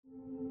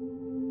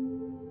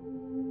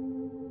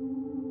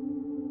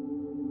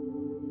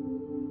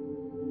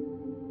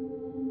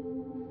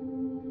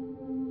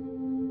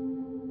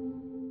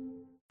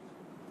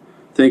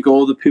Thank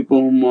all the people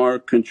whom are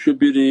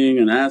contributing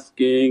and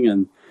asking,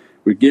 and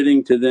we're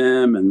getting to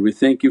them, and we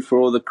thank you for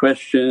all the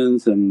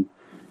questions. And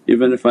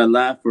even if I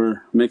laugh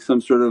or make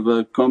some sort of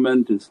a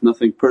comment, it's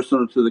nothing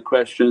personal to the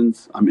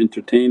questions, I'm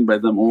entertained by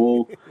them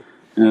all.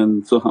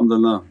 And so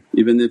alhamdulillah,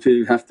 even if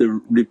you have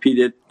to repeat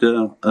it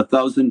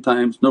 1,000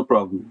 times, no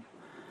problem.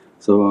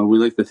 So we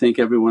like to thank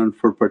everyone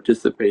for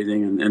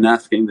participating and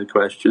asking the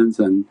questions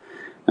and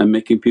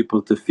making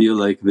people to feel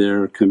like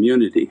they're a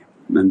community,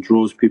 and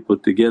draws people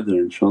together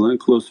inshaAllah and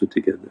closer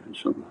together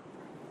inshaAllah.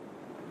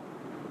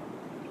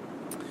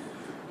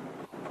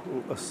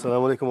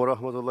 As-salamu alaykum wa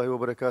rahmatullahi wa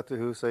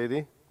barakatuhu,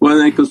 Sayyidi. Wa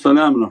alaykum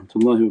as-salam wa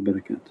rahmatullahi wa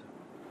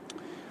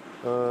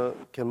barakatuh.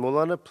 Can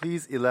Mawlana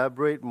please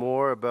elaborate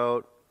more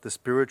about the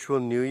spiritual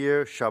new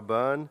year,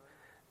 Shaban,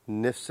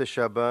 Nifs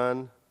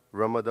Shaban,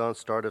 Ramadan,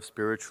 start of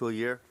spiritual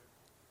year?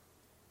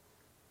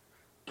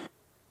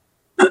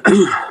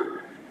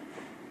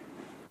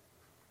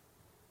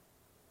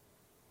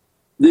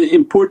 The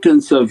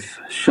importance of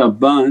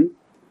Shaban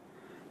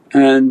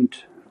and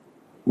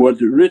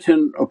what's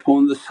written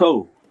upon the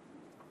soul,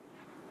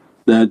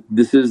 that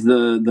this is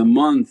the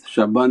month,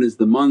 Shaban is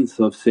the month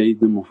of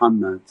Sayyidina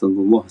Muhammad.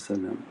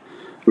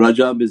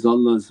 Rajab is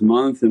Allah's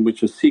month in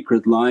which a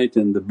secret light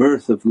and the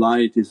birth of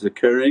light is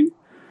occurring,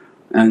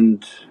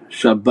 and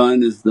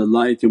Shaban is the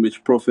light in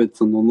which Prophet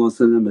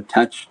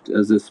attached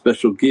as a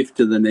special gift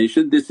to the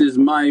nation. This is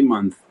my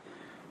month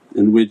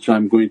in which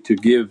I'm going to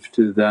give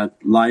to that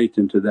light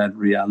and to that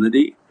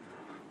reality.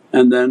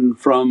 And then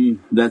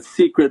from that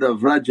secret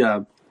of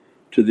Rajab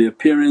to the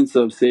appearance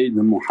of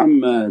Sayyidina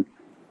Muhammad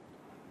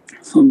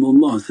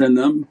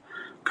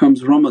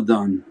comes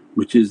Ramadan,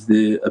 which is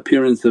the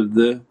appearance of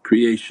the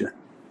creation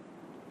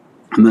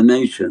and the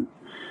nation.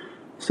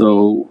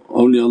 So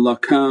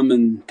awliyaullah come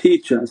and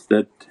teach us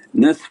that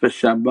Nisf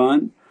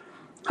Shaban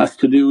has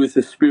to do with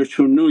the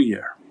spiritual new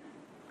year,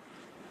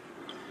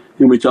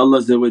 in which Allah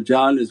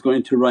is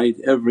going to write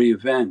every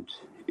event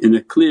in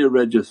a clear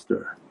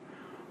register,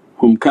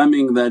 whom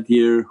coming that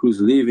year,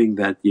 who's leaving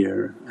that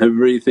year,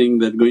 everything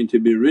that going to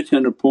be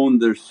written upon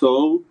their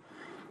soul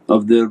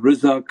of their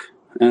rizq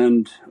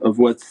and of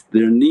what's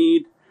their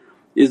need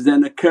is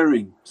then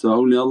occurring. So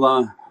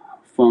awliyaullah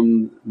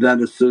from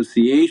that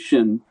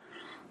association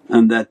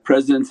and that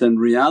presence and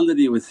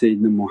reality with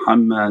Sayyidina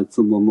Muhammad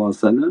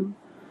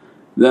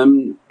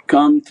then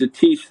come to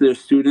teach their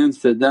students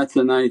that that's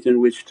a night in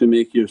which to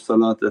make your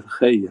salat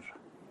al-khair.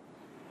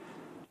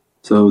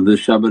 So the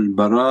Shab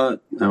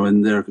al-Barat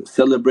when they're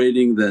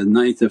celebrating the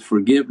night of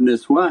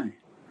forgiveness, why?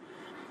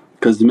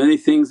 Because many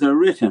things are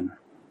written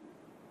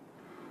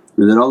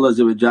that Allah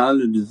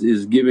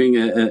is giving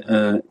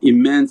a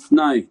immense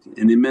night,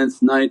 an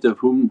immense night of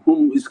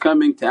whom is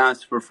coming to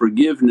ask for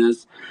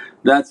forgiveness.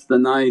 That's the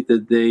night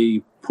that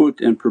they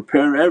put and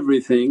prepare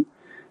everything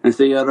and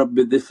say, Ya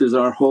Rabbi, this is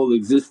our whole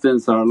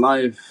existence, our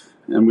life.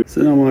 And we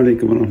As-salamu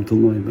alaykum wa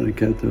rahmatullahi wa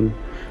barakatuh.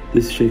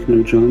 This is Shaykh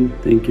Nurjan.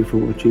 Thank you for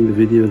watching the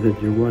video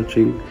that you're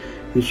watching.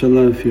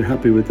 InshaAllah, if you're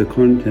happy with the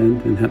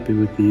content and happy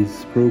with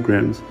these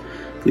programs,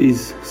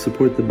 please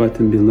support the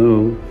button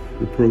below,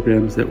 the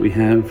programs that we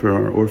have for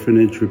our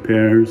orphanage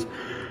repairs,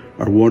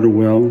 our water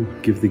well,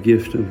 Give the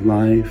Gift of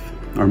Life,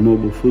 our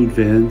mobile food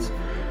vans.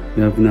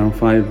 We have now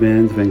 5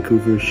 vans,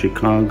 Vancouver,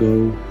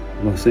 Chicago,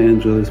 Los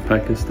Angeles,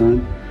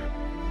 Pakistan.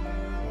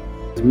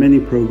 There's many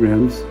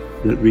programs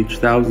that reach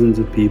thousands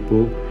of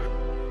people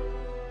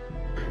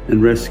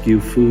and rescue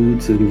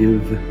foods and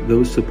give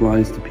those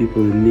supplies to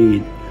people in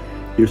need.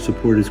 Your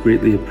support is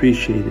greatly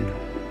appreciated.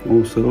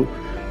 Also,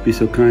 be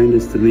so kind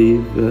as to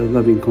leave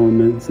loving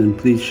comments and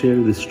please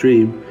share the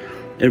stream,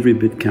 every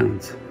bit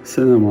counts.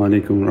 As-salamu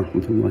alaykum wa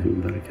rahmatullahi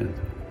wa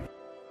barakatuh.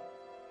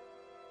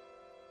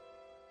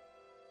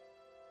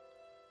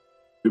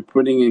 We're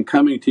putting and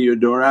coming to your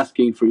door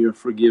asking for your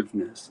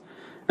forgiveness,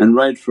 and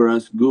write for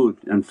us good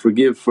and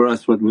forgive for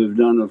us what we've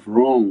done of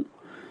wrong.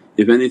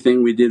 If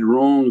anything we did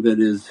wrong that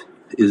is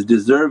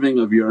deserving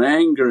of your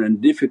anger and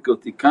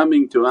difficulty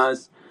coming to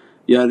us,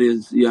 Ya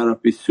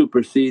Rabbi,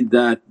 supersede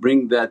that,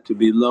 bring that to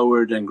be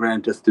lowered and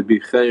grant us to be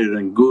khair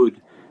and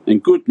good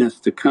and goodness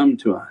to come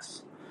to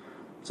us.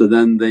 So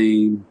then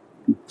they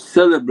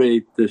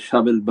celebrate the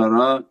Shab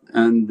al-Barat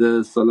and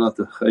the Salat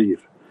al-Khair,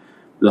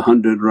 the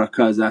 100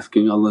 rakahs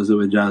asking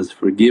Allah's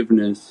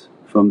forgiveness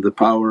from the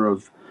power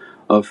of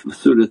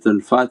Surat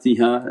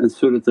al-Fatiha and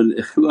Surat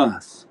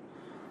al-Ikhlas,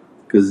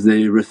 because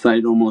they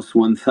recite almost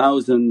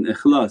 1000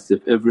 Ikhlas.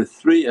 If every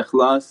 3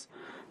 Ikhlas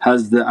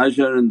has the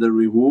ajr and the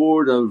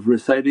reward of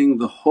reciting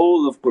the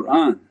whole of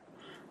Qur'an,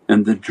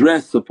 and the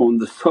dress upon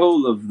the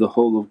soul of the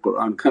whole of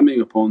Qur'an coming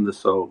upon the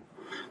soul.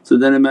 So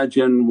then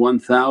imagine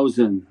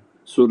 1000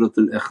 Surat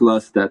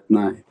al-Ikhlas that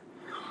night.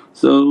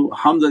 So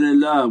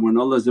alhamdulillah, when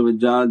Allah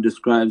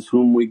describes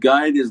whom we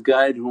guide is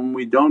guide, whom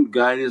we don't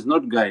guide is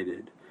not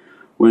guided.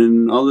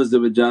 When Allah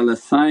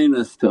assign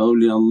us to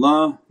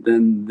awliyaullah,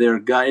 then their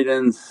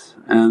guidance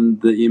and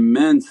the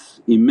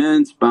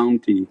immense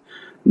bounty,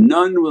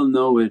 none will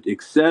know it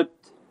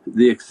except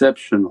the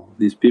exceptional,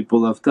 these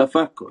people of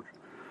tafakkur.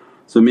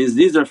 So means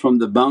these are from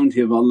the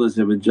bounty of Allah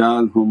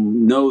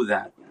whom know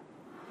that.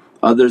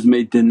 Others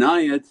may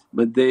deny it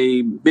but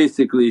they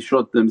basically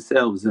shot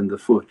themselves in the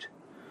foot.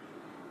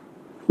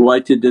 Why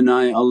to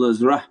deny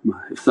Allah's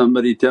rahmah? If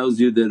somebody tells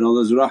you that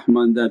Allah's rahmah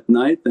on that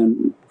night,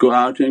 then go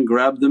out and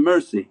grab the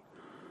mercy.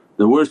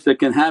 The worst that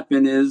can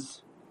happen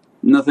is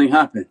nothing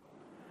happen,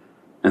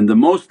 and the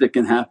most that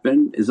can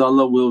happen is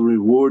Allah will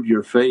reward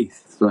your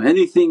faith. So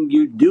anything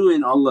you do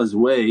in Allah's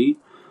way,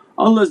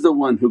 Allah's the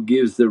one who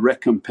gives the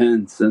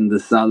recompense and the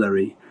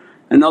salary,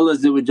 and Allah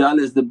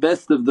is the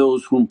best of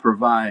those whom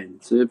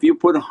provide. So if you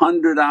put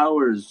 100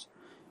 hours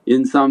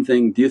in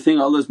something, do you think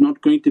Allah's not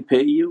going to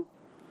pay you?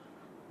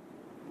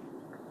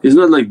 It's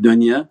not like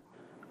dunya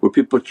where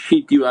people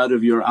cheat you out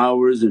of your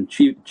hours and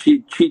cheat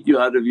you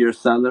out of your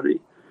salary.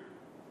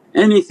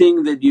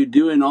 Anything that you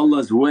do in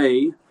Allah's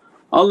way,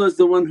 Allah's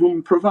the one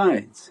whom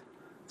provides.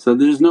 So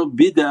there's no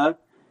bid'ah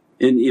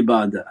in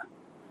ibadah.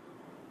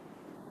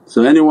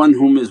 So anyone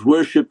whom is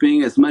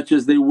worshipping, as much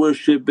as they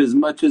worship, as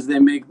much as they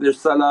make their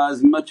salah,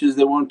 as much as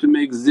they want to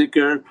make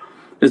zikr,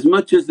 as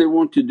much as they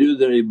want to do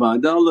their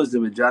ibadah, Allah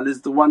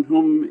is the one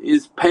whom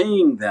is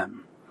paying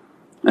them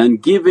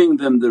and giving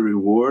them the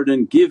reward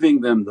and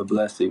giving them the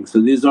blessing. So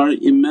these are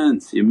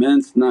immense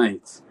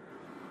nights,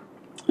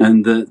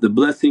 and the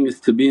blessing is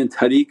to be in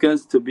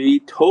tariqahs, to be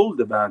told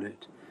about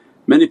it.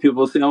 Many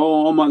people say, oh,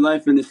 all my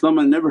life in Islam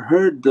I never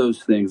heard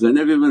those things, I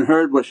never even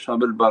heard what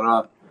Shab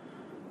al-Barat.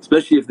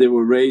 Especially if they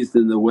were raised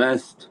in the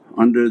West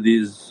under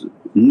these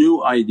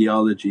new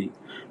ideology.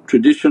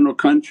 Traditional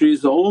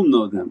countries all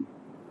know them,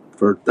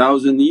 for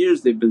 1,000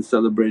 years they've been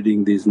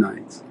celebrating these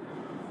nights.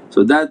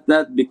 So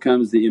that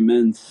becomes the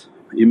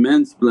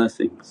immense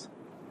blessings.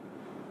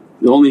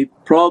 The only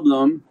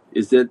problem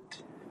is that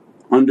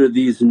under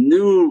these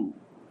new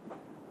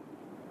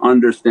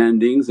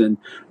understandings and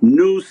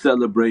new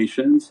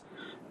celebrations,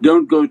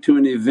 don't go to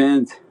an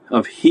event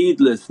of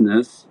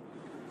heedlessness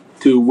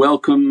to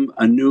welcome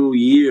a new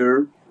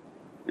year,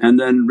 and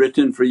then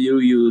written for you,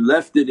 you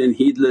left it in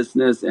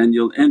heedlessness and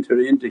you'll enter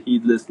into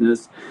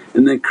heedlessness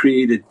and then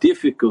create a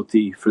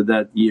difficulty for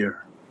that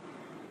year.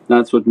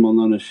 That's what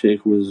Mawlana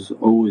Shaykh was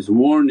always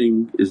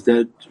warning, is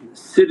that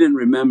sit in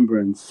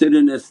remembrance, sit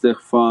in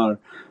istighfar,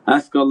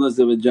 ask Allah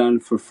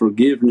for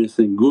forgiveness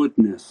and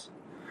goodness,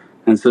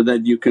 and so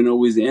that you can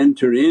always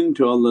enter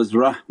into Allah's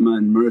rahmah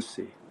and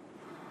mercy.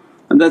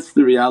 And that's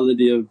the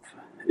reality of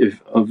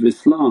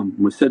Islam.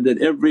 We said that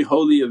every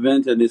holy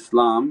event in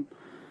Islam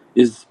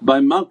is by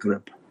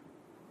Maghrib,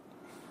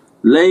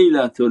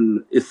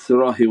 Laylatul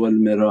Isra'i wal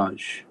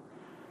Miraj.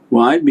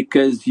 Why?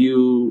 Because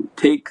you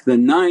take the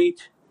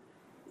night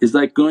is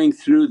like going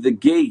through the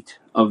gate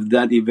of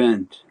that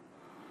event.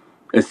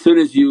 As soon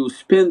as you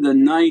spend the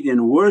night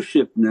in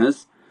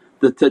worshipness,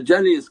 the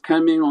tajalli is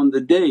coming on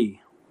the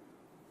day,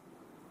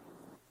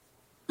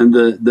 and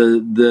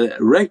the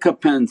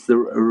recompense,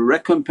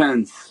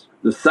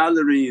 the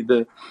salary,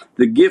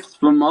 the gifts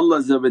from Allah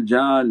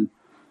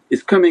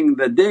is coming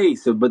the day.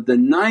 So but the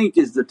night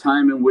is the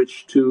time in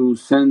which to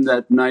send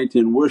that night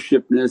in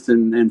worshipness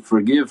and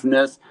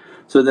forgiveness,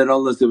 so that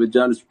Allah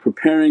is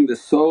preparing the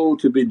soul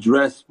to be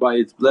dressed by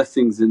its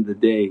blessings in the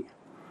day.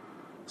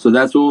 So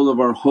that's all of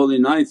our holy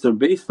nights are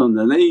based on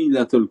the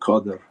Laylatul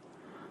Qadr,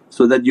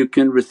 so that you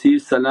can receive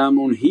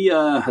salaamun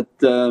hiya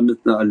hatta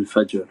mitla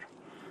al-fajr.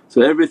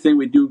 So everything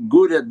we do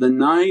good at the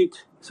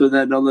night, so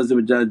that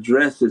Allah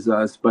dresses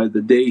us by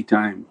the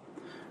daytime,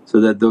 so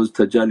that those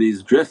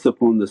tajallis dress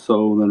upon the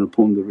soul and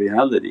upon the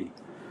reality,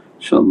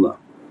 inshaAllah.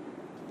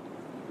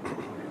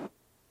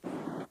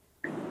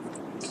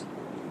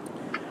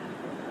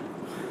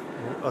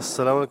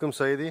 As-salamu alaykum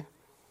Sayyidi.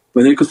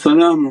 Wa alaykum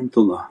as-salam wa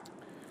rahmatullah.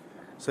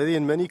 Sayyidi,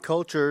 in many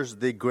cultures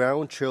they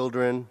ground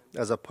children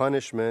as a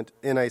punishment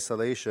in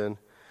isolation.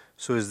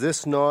 So is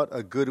this not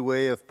a good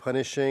way of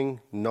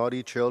punishing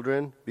naughty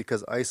children,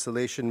 because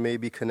isolation may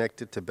be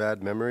connected to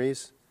bad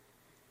memories?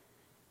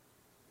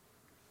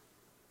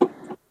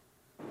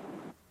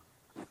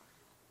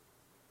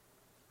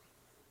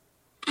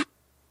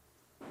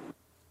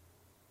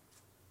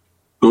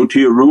 Go to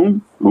your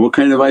room? What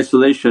kind of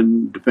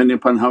isolation? Depending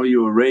upon how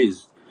you were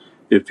raised.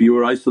 If you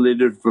were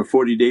isolated for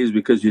 40 days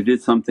because you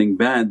did something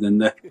bad, then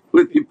that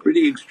would be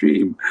pretty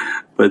extreme.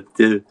 But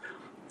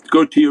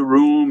go to your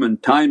room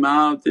and time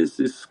out, this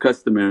is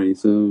customary.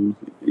 So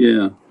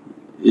yeah,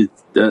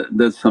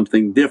 that's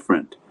something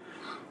different.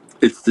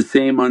 It's the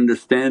same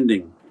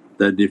understanding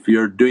that if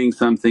you're doing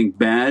something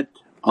bad,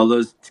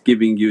 Allah's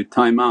giving you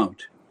time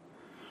out.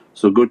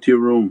 So go to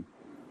your room,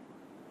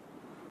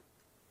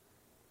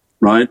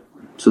 right?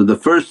 So the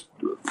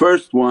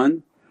first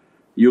one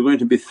you're going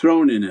to be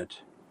thrown in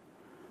it,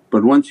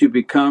 but once you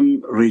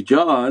become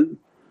rijal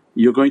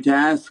you're going to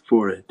ask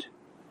for it.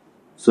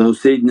 So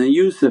Sayyidina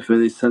Yusuf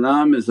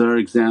is our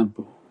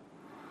example.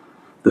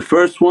 The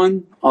first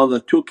one, Allah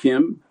took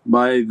him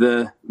by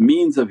the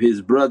means of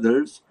his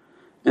brothers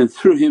and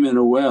threw him in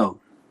a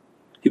well.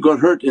 He got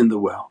hurt in the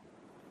well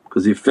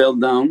because he fell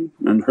down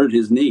and hurt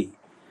his knee,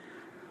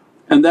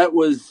 and that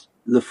was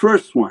the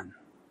first one,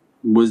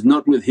 was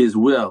not with his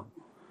will.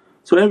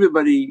 So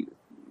everybody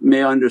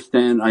may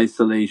understand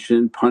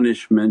isolation,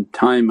 punishment,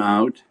 time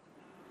out,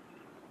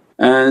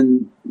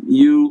 and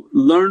you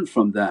learn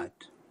from that.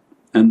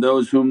 And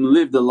those whom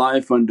live the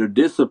life under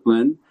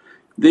discipline,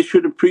 they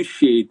should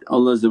appreciate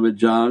Allah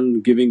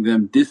giving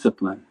them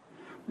discipline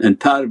and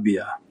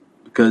tarbiyah,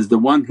 because the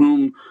one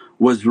whom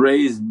was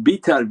raised bi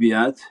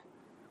tarbiyat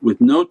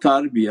with no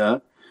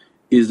tarbiyah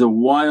is a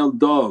wild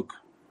dog,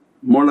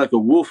 more like a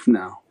wolf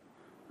now,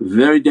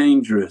 very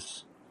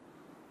dangerous,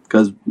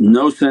 because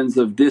no sense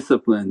of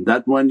discipline.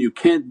 That one you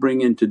can't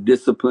bring into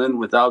discipline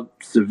without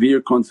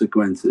severe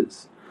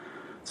consequences.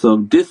 So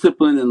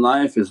discipline in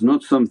life is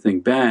not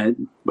something bad,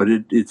 but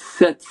it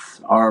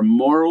sets our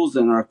morals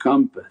and our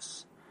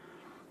compass.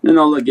 And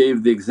Allah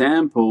gave the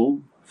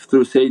example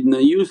through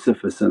Sayyidina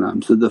Yusuf.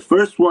 So the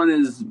first one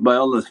is by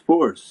Allah's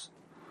force,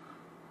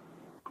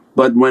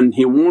 but when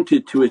he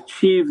wanted to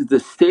achieve the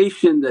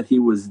station that he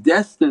was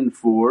destined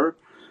for,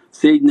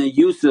 Sayyidina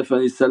Yusuf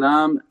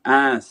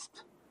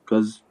asked,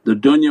 because the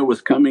dunya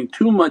was coming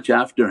too much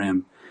after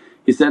him.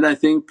 He said, I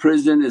think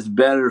prison is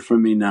better for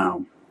me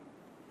now,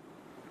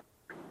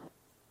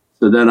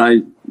 so that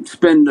I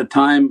spend the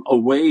time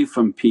away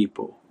from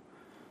people.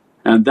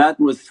 And that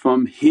was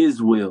from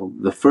His will.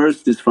 The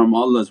first is from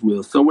Allah's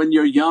will. So when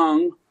you're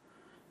young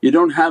you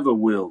don't have a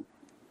will.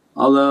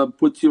 Allah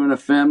puts you in a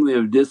family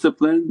of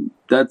discipline,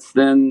 that's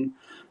then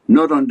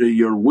not under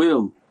your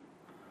will.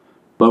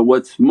 But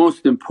what's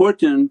most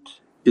important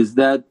is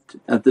that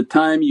at the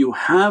time you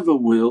have a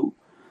will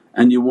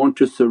and you want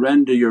to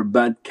surrender your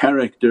bad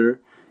character,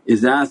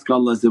 is ask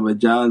Allah,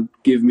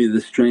 give me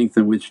the strength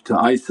in which to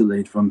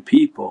isolate from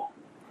people.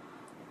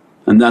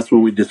 And that's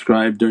when we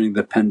described during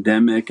the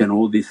pandemic and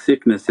all these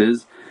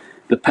sicknesses.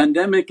 The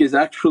pandemic is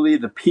actually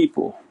the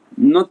people,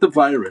 not the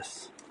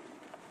virus.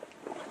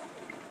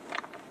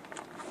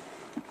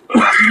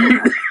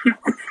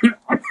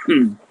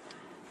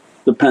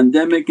 The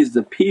pandemic is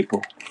the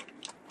people.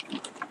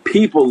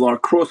 People are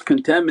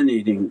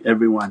cross-contaminating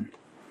everyone.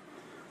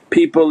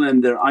 People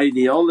and their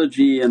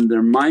ideology and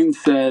their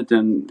mindset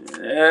and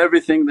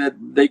everything that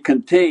they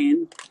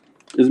contain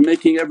is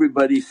making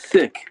everybody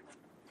sick.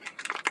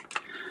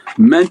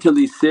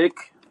 Mentally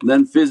sick,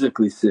 then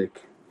physically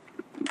sick.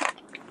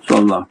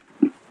 InshaAllah.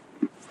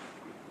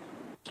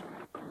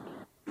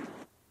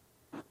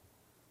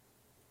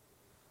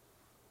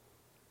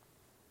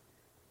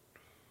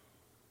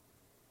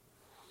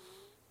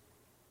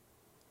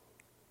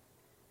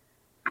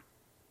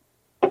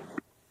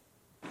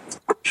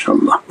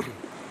 InshaAllah.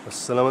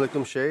 As-salamu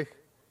alaykum Shaykh.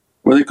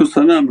 Wa alaykum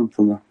salam wa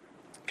rahmatullah.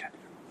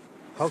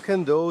 How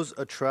can those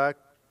attract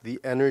the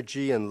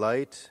energy and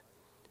light,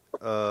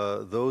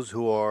 those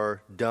who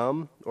are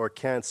dumb or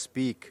can't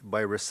speak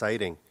by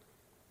reciting?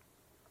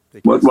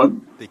 What?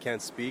 They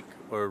can't speak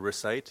or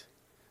recite,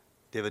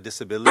 they have a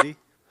disability,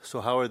 so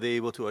how are they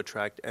able to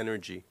attract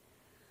energy?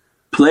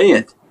 Play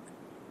it.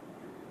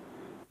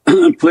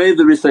 Play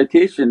the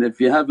recitation. If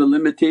you have a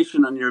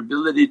limitation on your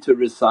ability to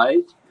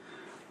recite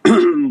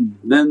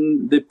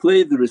then they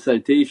play the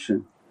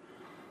recitation.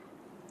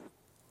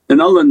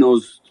 And Allah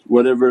knows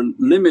whatever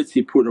limits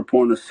He put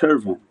upon a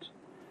servant,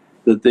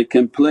 that they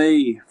can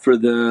play for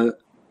the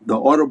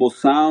audible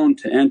sound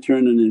to enter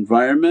in an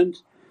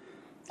environment,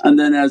 and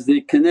then as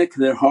they connect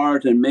their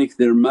heart and make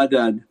their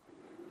madad,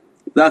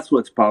 that's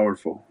what's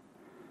powerful.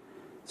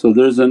 So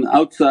there's an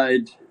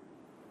outside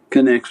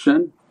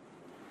connection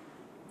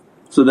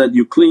so that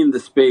you clean the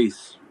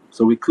space.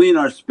 So we clean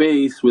our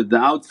space with the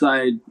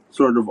outside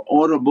sort of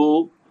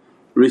audible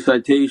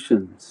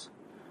recitations.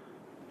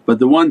 But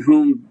the one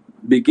whom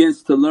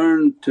begins to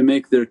learn to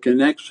make their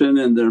connection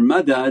and their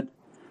madad,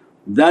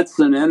 that's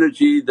an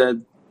energy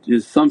that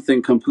is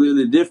something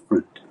completely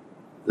different.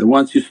 That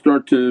once you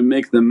start to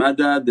make the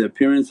madad, the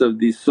appearance of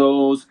these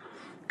souls,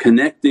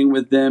 connecting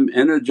with them,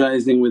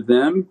 energizing with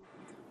them,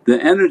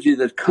 the energy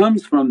that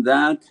comes from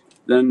that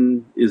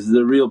then is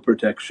the real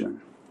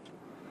protection.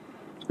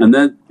 And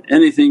that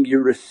anything you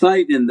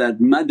recite in that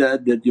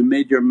madad, that you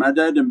made your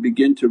madad and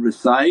begin to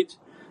recite,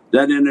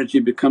 that energy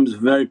becomes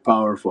very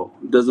powerful,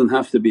 it doesn't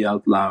have to be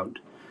out loud.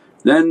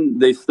 Then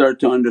they start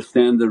to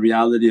understand the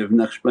reality of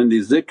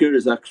Naqshbandi zikr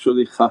is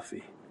actually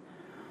khafi.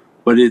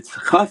 But it's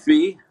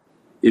khafi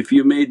if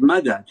you made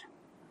madad,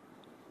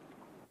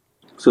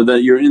 so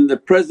that you're in the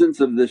presence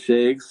of the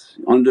shaykhs,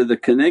 under the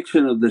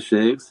connection of the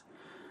shaykhs,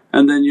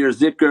 and then your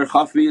zikr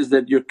khafi is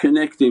that you're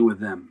connecting with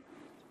them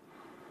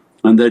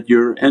and that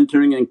you're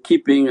entering and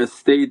keeping a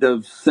state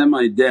of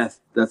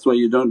semi-death. That's why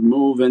you don't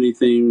move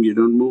anything, you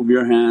don't move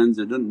your hands,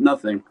 you don't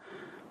nothing.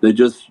 They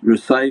just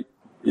recite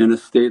in a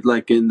state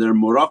like in their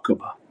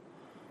muraqabah.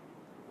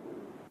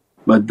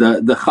 But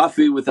the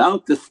khafi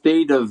without the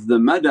state of the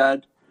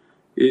madad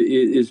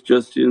is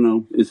just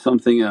is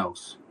something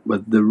else.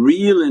 But the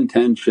real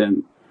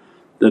intention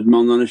that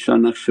Mawlana Shah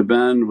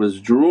Naqshband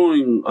was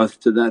drawing us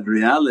to that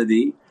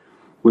reality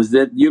was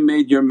that you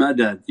made your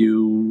madad,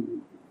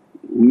 you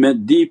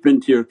met deep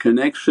into your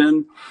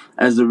connection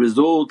as a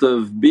result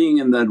of being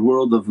in that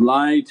world of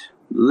light.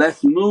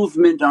 Less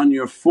movement on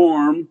your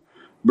form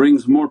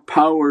brings more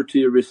power to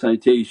your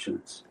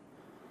recitations.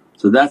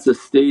 So that's a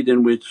state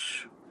in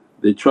which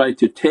they try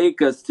to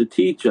take us to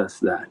teach us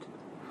that.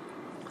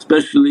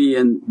 especially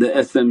in the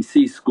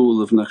SMC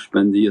school of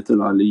Naqshbandiyat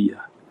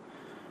al-Aliyah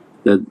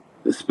that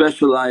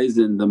specialize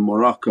in the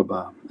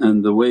muraqabah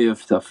and the way of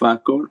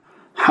tafakkur,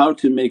 how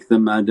to make the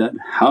madad,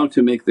 how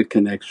to make the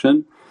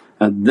connection.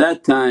 At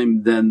that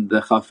time then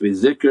the khafi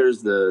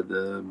zikrs,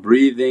 the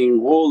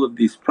breathing, all of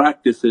these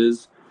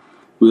practices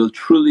will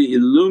truly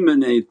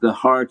illuminate the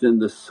heart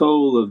and the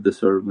soul of the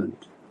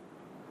servant,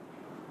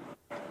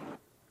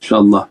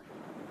 inshaAllah.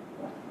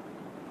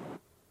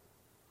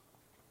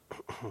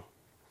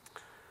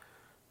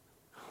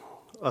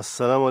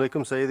 As-salamu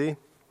alaykum Sayyidi.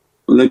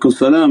 Walaykum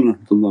salam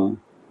rahmatullah.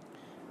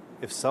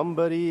 If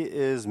somebody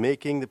is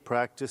making the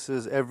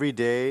practices every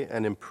day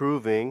and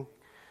improving,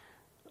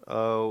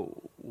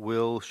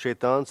 will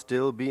shaitan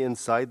still be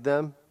inside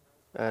them?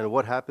 And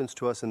what happens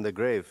to us in the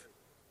grave?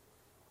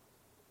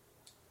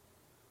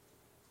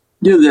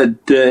 Yeah,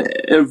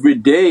 that every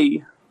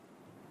day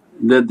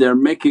that they're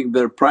making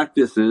their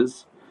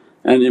practices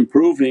and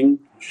improving,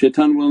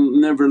 shaitan will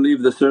never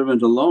leave the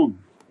servant alone.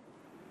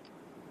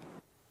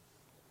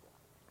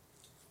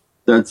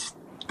 That's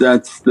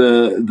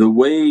the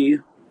way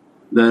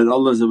that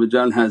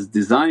Allah has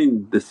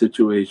designed the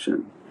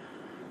situation.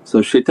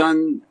 So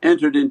shaitan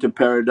entered into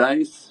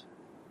paradise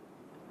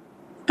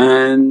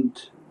and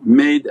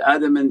made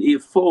Adam and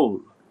Eve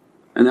fall,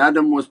 and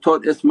Adam was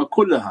taught isma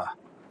kullaha.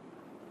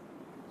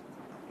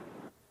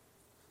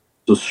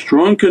 So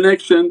strong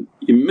connection,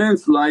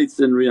 immense lights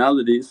and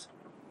realities.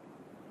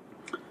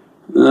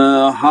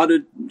 How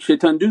did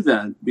shaitan do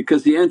that?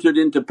 Because he entered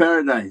into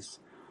paradise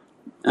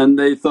and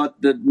they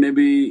thought that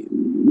maybe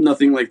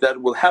nothing like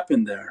that will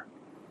happen there.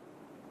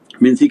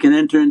 Means he can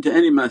enter into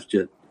any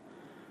masjid.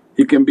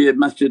 He can be at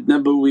Masjid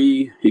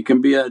Nabawi, he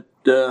can be at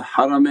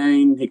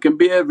Haramain, he can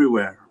be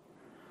everywhere.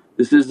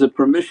 This is the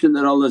permission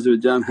that Allah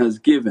has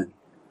given,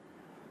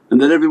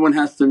 and that everyone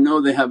has to know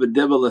they have a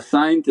devil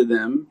assigned to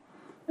them,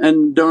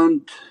 and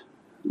don't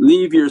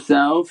leave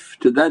yourself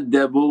to that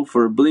devil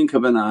for a blink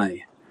of an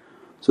eye.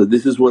 So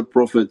this is what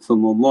Prophet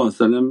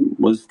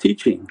was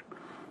teaching,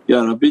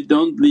 Ya Rabbi,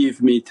 don't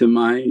leave me to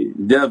my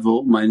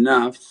devil, my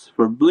nafs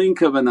for a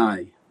blink of an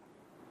eye,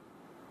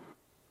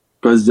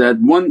 because at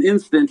one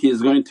instant he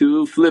is going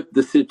to flip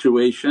the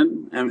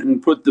situation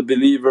and put the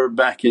believer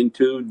back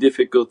into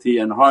difficulty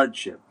and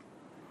hardship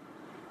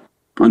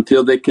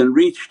until they can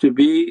reach to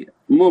be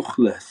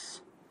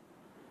mukhlis,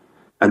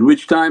 at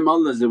which time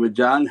Allah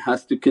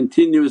has to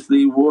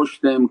continuously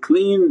wash them,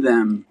 clean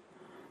them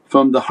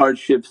from the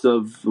hardships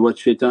of what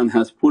shaitan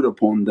has put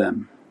upon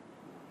them,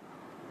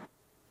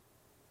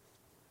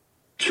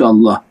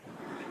 inshaAllah.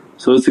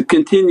 So it's a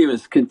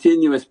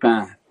continuous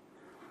path.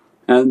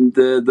 And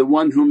the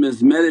one whom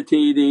is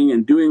meditating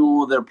and doing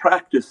all their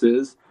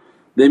practices,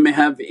 they may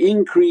have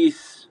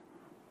increased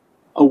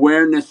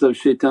awareness of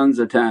shaitan's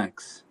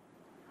attacks,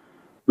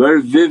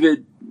 very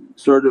vivid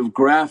sort of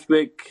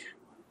graphic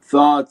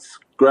thoughts,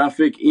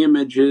 graphic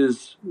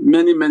images,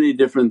 many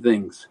different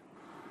things.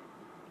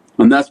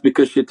 And that's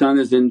because shaitan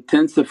is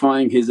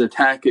intensifying his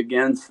attack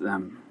against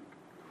them.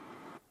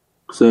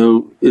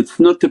 So it's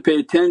not to pay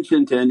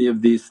attention to any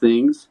of these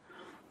things.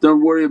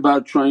 Don't worry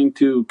about trying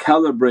to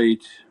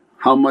calibrate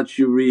how much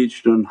you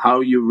reached and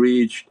how you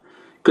reached,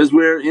 because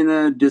we're in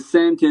a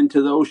descent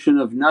into the ocean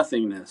of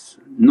nothingness,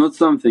 not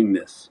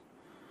somethingness.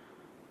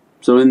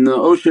 So in the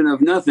ocean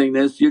of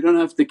nothingness you don't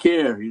have to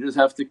care, you just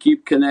have to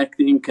keep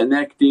connecting,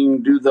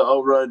 do the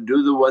awrad,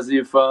 do the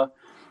wazifa.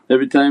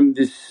 Every time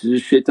these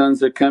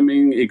shaitans are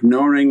coming,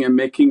 ignoring and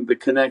making the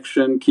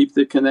connection, keep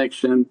the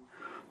connection,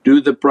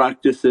 do the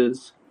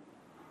practices.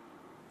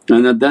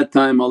 And at that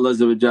time Allah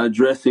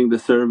addressing the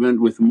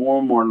servant with more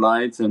and more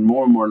lights and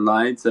more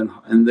lights,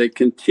 and they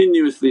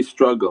continuously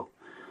struggle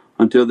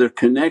until their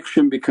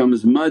connection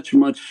becomes much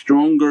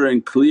stronger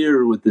and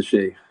clearer with the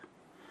shaykh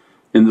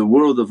in the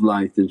world of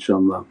light,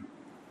 inshaAllah.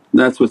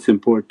 That's what's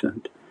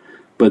important.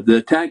 But the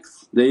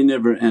attacks, they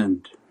never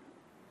end.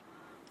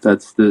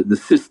 That's the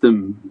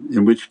system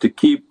in which to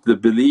keep the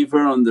believer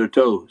on their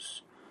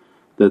toes,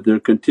 that they're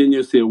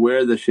continuously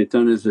aware that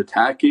shaitan is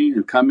attacking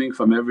and coming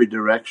from every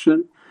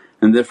direction,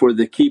 and therefore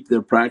they keep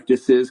their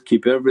practices,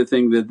 keep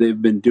everything that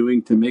they've been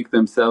doing to make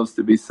themselves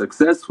to be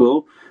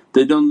successful.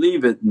 They don't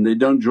leave it and they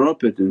don't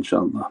drop it,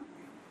 inshaAllah.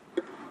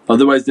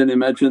 Otherwise then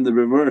imagine the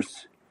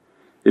reverse.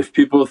 If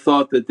people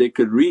thought that they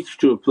could reach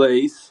to a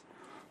place,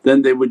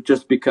 then they would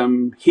just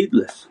become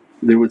heedless,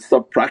 they would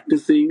stop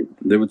practicing,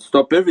 they would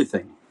stop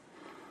everything,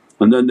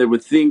 and then they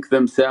would think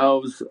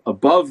themselves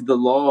above the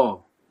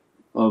law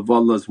of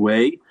Allah's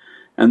way,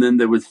 and then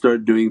they would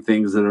start doing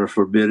things that are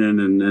forbidden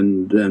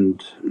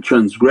and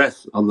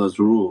transgress Allah's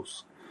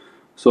rules.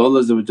 So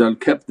Allah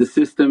kept the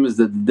system is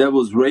that the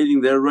devil's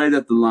waiting there right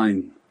at the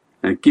line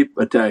and keep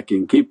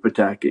attacking,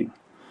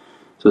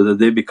 so that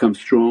they become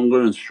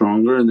stronger and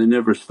stronger and they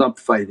never stop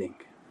fighting,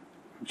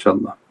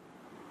 inshaAllah.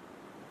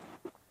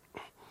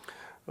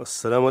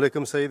 As-salamu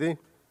alaykum Sayyidi.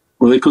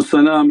 Walaykum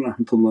salam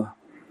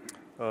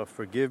rahmatullah.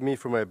 Forgive me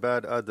for my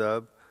bad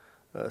adab.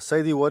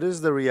 Sayyidi, what is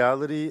the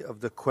reality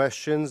of the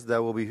questions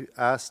that will be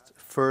asked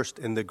first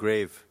in the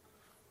grave?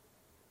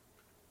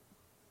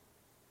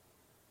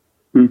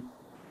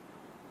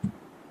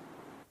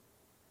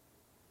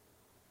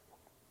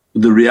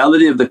 The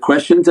reality of the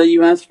questions that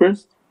you ask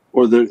first,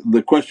 or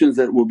the questions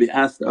that will be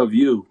asked of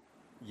you?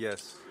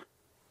 Yes.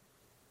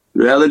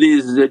 The reality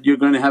is that you're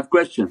going to have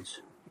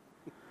questions.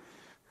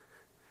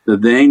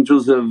 That the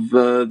angels of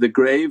the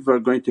grave are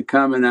going to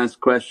come and ask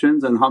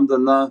questions, and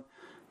alhamdulillah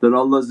that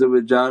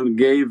Allah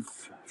gave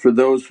for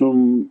those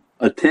whom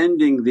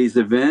attending these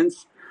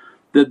events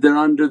that they're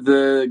under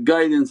the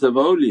guidance of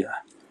awliya.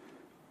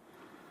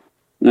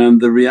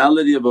 And the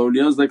reality of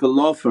awliya is like a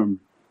law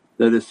firm,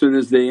 that as soon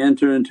as they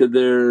enter into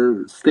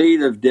their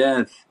state of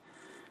death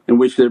in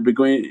which they're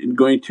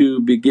going to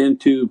begin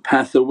to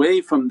pass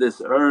away from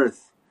this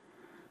earth,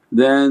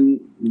 then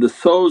the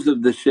souls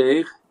of the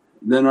shaykh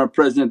then are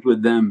present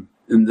with them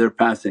in their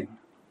passing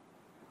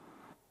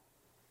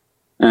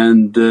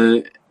and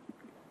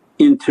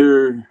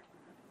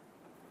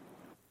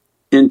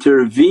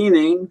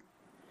intervening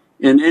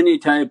in any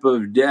type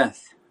of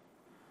death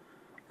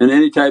and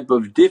any type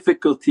of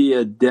difficulty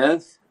at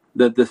death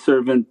that the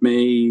servant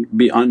may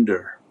be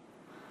under.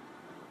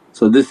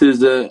 So this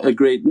is a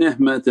great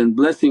ni'mat and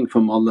blessing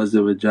from Allah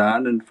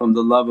and from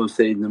the love of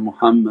Sayyidina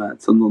Muhammad.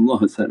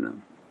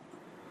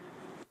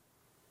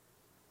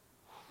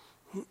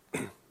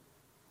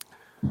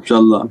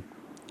 InshaAllah.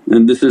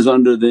 And this is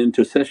under the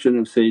intercession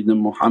of Sayyidina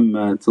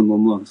Muhammad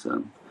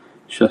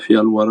Shafi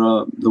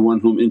al-Wara, the one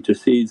whom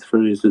intercedes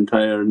for his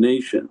entire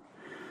nation.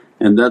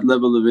 And that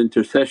level of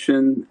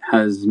intercession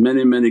has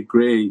many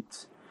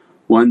grades.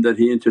 One, that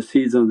he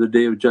intercedes on the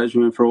Day of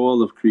Judgment for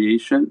all of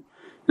creation,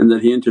 and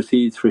that he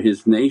intercedes for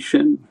his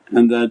nation,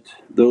 and that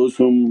those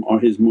whom are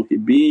his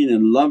muhibbeen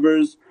and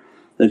lovers,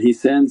 that he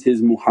sends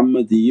his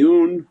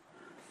Muhammadiyun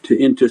to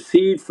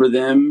intercede for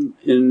them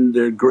in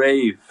their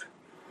grave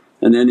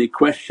and any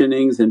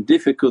questionings and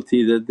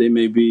difficulty that they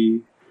may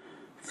be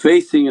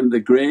facing in the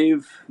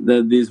grave,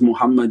 that these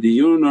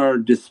Muhammadiyun are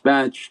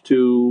dispatched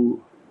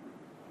to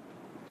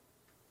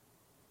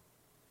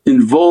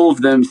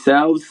involve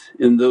themselves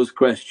in those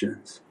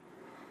questions.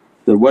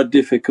 That what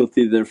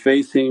difficulty they're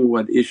facing,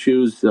 what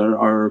issues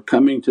are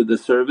coming to the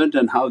servant,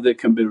 and how they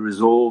can be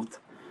resolved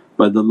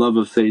by the love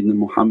of Sayyidina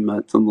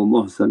Muhammad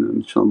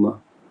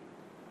inshaAllah.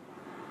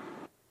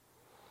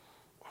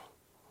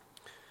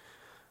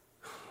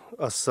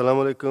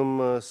 As-salamu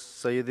alaykum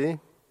Sayyidi.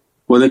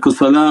 Wa alaykum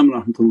salam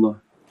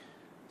rahmatullah.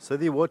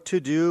 Sayyidi, what to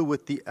do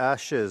with the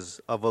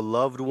ashes of a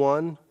loved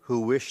one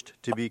who wished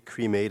to be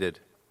cremated?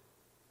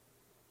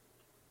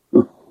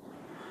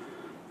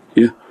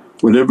 Yeah,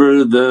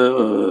 whatever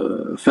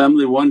the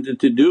family wanted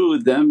to do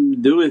with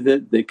them, do with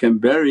it. They can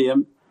bury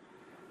him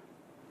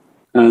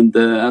and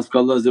ask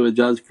Allah's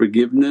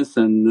forgiveness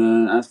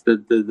and ask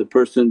that the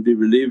person be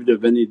relieved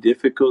of any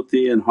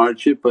difficulty and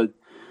hardship. But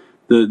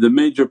the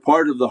major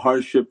part of the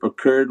hardship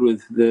occurred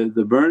with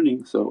the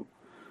burning, so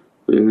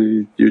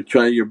you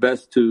try your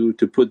best to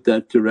put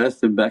that to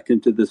rest and back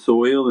into the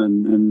soil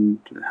and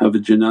have a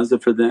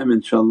janazah for them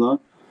inshaAllah.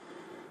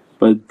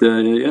 But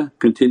yeah,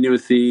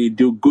 continuously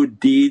do good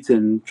deeds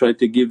and try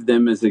to give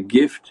them as a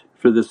gift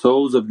for the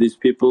souls of these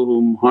people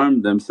whom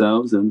harmed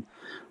themselves and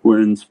were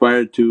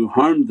inspired to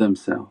harm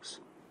themselves.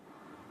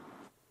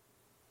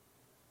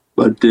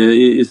 But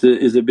is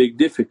a big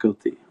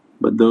difficulty.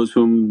 But those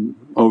whom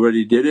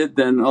already did it,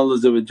 then Allah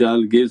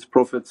gives,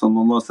 Prophet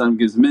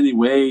gives many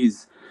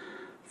ways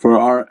for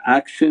our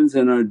actions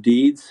and our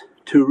deeds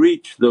to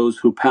reach those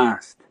who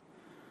passed,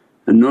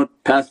 and not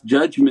pass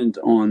judgment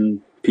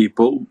on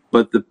people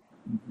but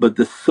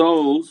the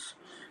souls,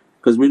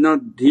 because we're not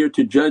here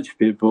to judge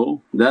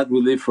people, that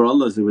we live for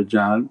Allah.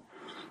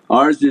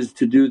 Ours is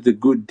to do the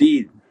good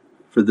deed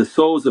for the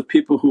souls of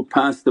people who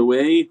passed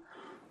away.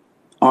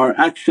 Our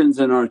actions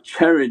and our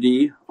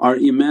charity are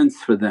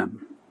immense for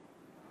them,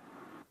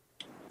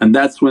 and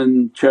that's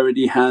when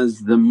charity has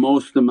the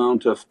most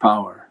amount of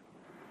power.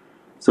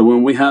 So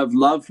when we have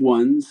loved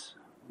ones,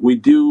 we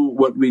do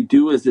what we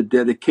do as a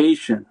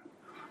dedication,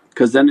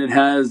 because then it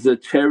has a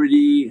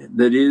charity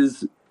that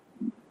is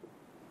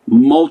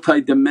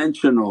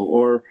multidimensional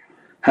or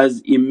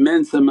has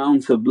immense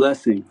amounts of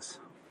blessings.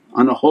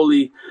 On a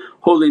holy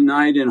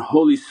night and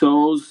holy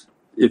souls,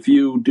 if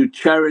you do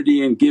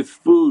charity and give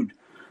food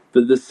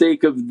for the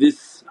sake of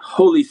this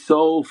holy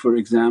soul, for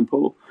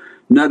example,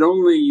 not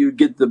only you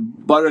get the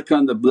barakah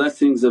and the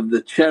blessings of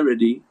the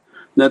charity,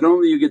 not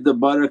only you get the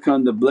barakah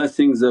and the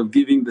blessings of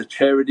giving the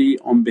charity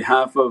on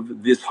behalf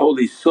of this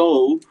holy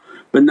soul,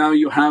 but now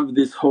you have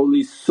this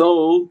holy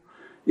soul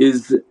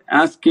is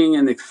asking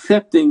and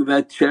accepting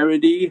that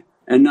charity,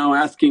 and now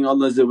asking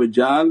Allah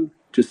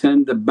to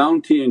send the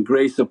bounty and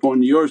grace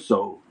upon your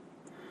soul.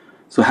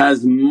 So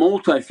has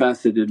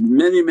multifaceted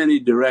many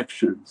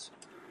directions.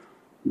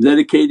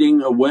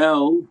 Dedicating a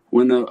well,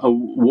 when a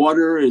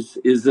water is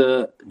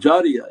a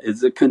jariyah,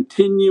 is a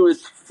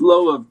continuous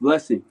flow of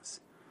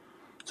blessings.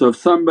 So if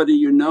somebody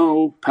you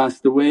know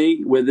passed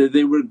away, whether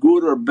they were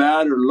good or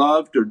bad or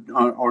loved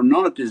or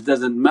not, it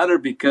doesn't matter,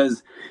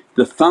 because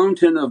the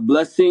fountain of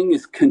blessing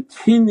is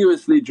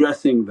continuously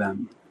dressing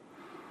them,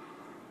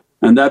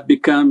 and that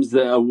becomes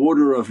a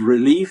water of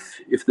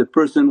relief if the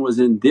person was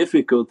in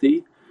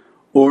difficulty,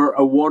 or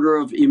a water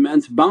of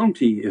immense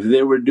bounty if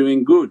they were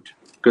doing good,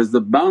 because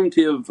the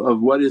bounty of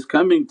what is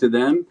coming to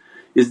them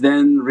is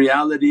then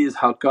realities,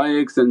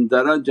 haqqaiqs and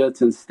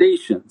darajats and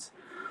stations.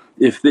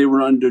 If they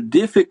were under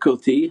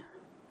difficulty,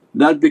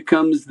 that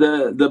becomes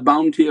the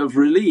bounty of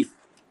relief.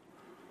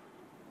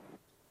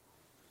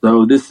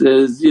 So this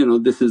is,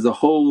 this is the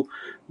whole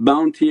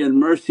bounty and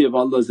mercy of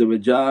Allah. So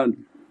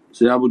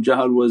Abu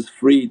Jahl was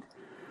freed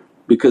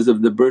because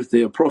of the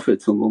birthday of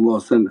Prophet. So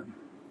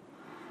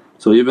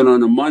even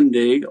on a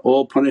Monday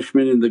all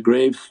punishment in the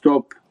grave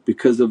stop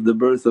because of the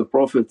birth of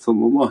Prophet. So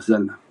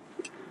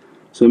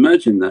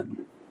imagine that,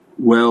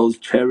 wells,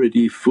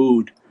 charity,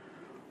 food.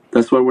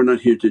 That's why we're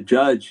not here to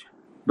judge,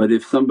 but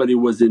if somebody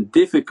was in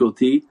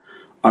difficulty,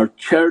 our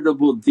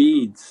charitable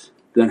deeds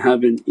then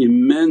have an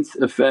immense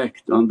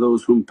effect on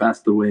those whom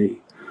passed away.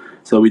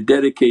 So we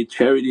dedicate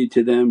charity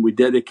to them, we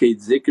dedicate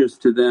zikrs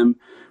to them,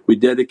 we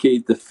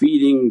dedicate the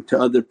feeding to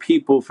other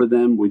people for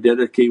them, we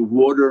dedicate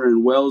water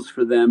and wells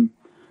for them.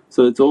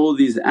 So it's all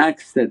these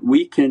acts that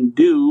we can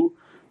do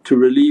to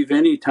relieve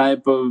any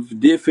type of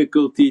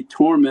difficulty,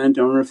 torment,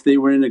 or if they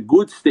were in a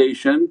good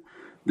station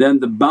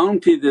then the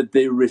bounty that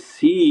they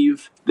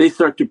receive they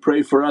start to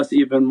pray for us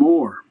even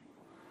more.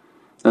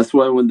 That's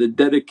why when they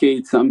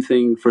dedicate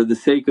something for the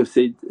sake of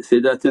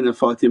Sayyidatina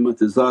Fatimah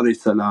Zahra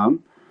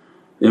salam,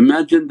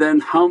 imagine then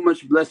how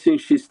much blessing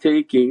she's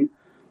taking,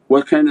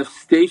 what kind of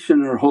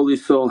station her holy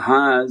soul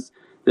has,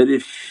 that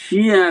if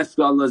she asks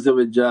Allah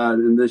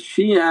and that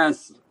she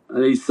asks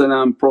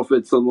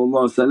Prophet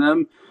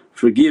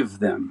forgive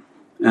them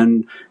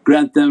and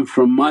grant them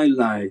from my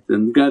light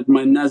and grant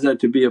my nazar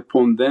to be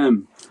upon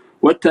them.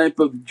 What type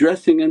of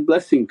dressing and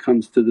blessing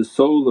comes to the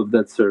soul of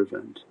that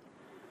servant?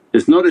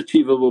 It's not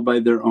achievable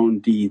by their own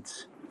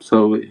deeds.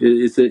 So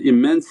it's an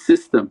immense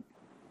system,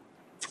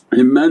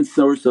 immense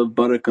source of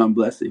barakah and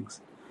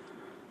blessings,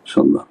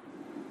 inshaAllah.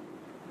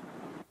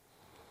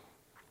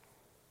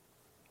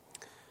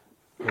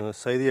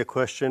 Sayyidi, a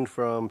question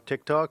from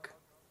TikTok.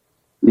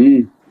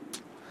 As-salamu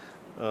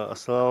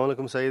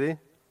alaykum Sayyidi.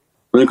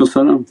 Walaikum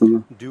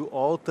salam. Do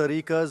all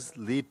tariqas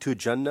lead to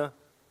Jannah?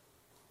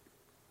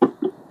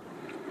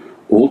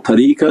 All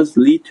tariqas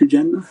lead to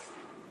Jannah?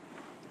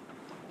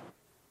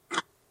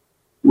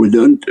 We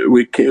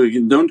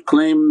don't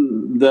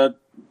claim that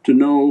to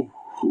know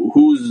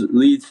whose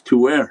leads to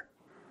where.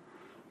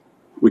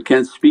 We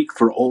can't speak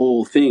for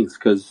all things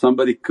because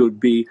somebody could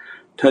be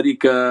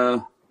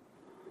tariqa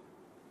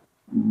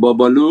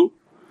babalu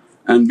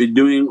and be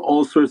doing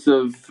all sorts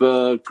of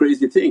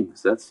crazy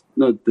things. That's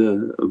not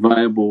the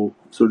viable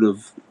sort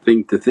of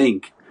thing to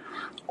think.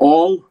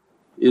 All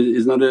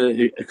is not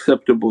an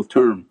acceptable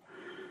term.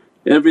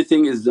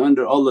 Everything is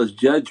under Allah's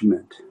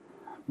judgment,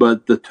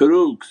 but the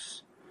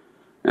turuqs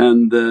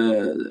and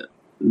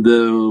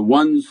the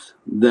ones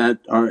that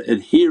are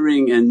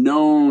adhering and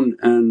known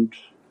and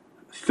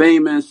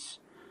famous,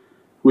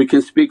 we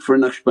can speak for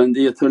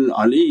Naqshbandiyatul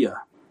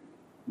Aliyah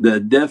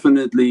that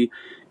definitely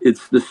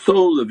it's the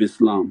soul of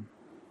Islam,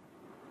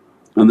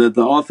 and that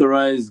the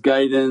authorized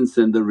guidance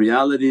and the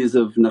realities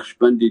of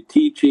Naqshbandi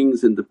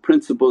teachings and the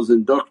principles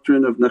and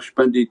doctrine of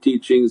Naqshbandi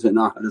teachings and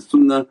Ahlul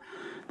Sunnah,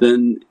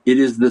 then it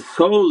is the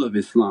soul of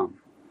Islam.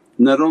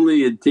 Not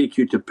only it take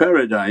you to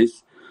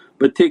paradise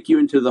but take you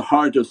into the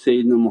heart of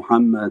Sayyidina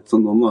Muhammad,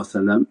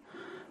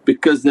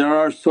 because there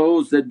are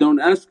souls that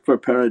don't ask for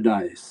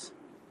paradise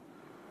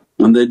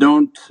and they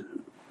don't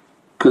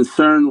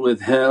concern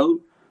with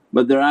hell,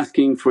 but they're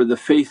asking for the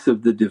face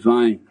of the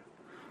Divine.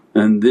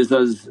 And this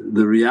is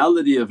the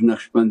reality of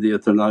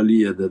Naqshbandiyatul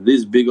Aliyah, that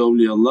these big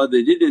awliyaullah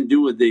they didn't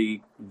do what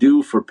they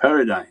do for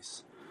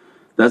paradise.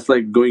 That's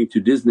like going to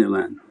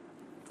Disneyland,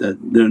 that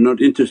they're not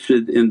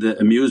interested in the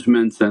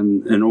amusements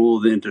and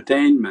all the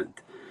entertainment.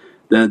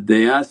 That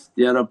they asked,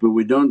 Ya Rabbi,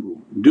 we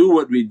don't do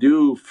what we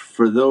do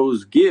for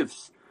those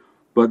gifts,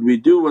 but we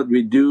do what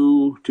we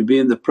do to be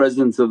in the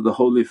presence of the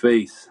holy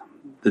face,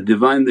 the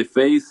Divinely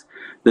face,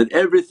 that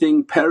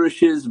everything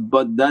perishes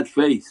but that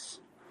face.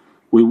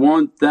 We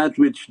want that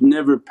which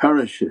never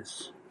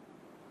perishes,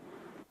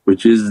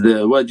 which is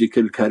the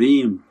Wajhikal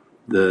Kareem,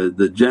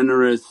 the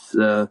generous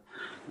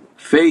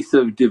face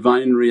of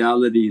Divine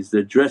realities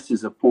that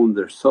dresses upon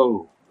their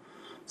soul.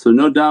 So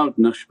no doubt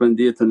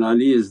Naqshbandiyatul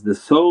Aliyah is the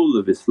soul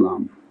of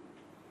Islam,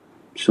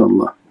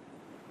 inshaAllah,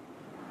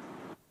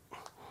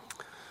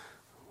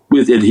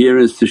 with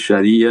adherence to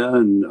Sharia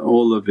and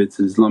all of its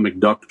Islamic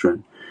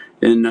doctrine.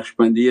 And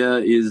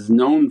Naqshbandiya is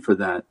known for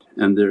that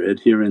and their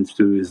adherence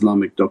to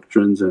Islamic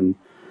doctrines and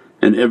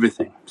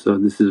everything. So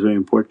this is very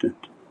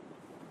important,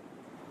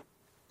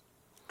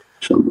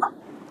 inshaAllah.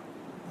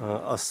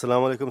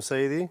 As-salamu alaykum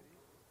Sayyidi.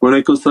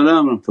 Walaikum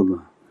salam wa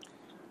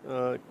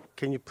rahmatullah.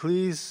 Can you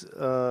please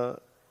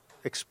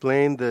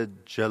explain the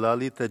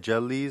Jalali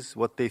Tajallis,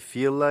 what they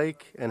feel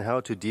like and how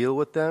to deal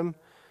with them?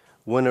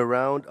 When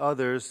around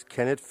others,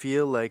 can it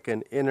feel like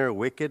an inner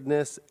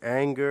wickedness,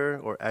 anger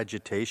or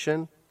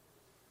agitation?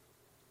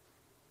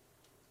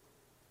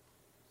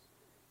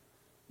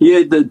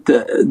 Yeah,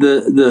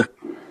 the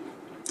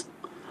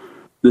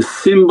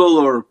symbol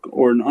or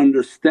an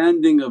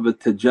understanding of a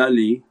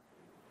tajalli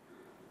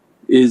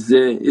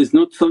is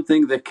not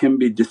something that can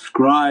be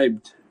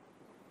described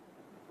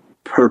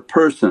per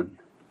person.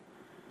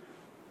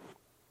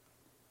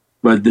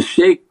 But the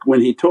shaykh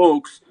when he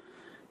talks,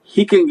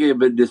 he can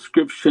give a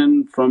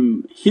description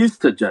from his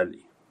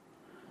tajalli.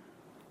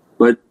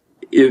 But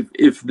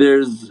if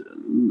there's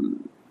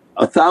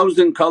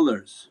 1,000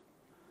 colors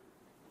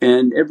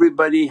and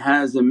everybody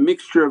has a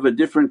mixture of a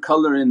different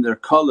color in their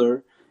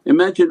color,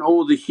 imagine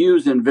all the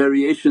hues and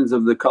variations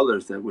of the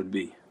colors that would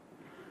be.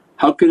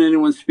 How can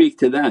anyone speak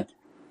to that?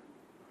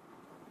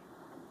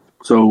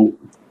 So,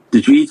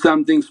 did you eat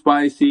something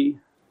spicy?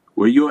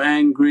 Were you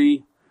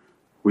angry?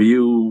 Were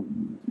you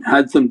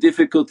had some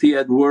difficulty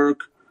at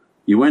work?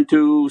 You went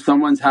to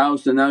someone's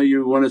house and now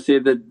you want to say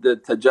that the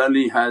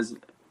tajalli has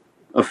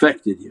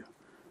affected you.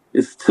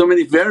 It's so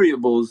many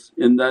variables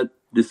in that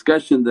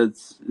discussion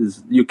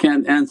you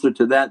can't answer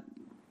to that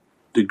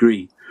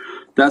degree.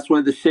 That's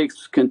why the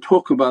shaykhs can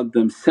talk about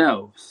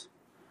themselves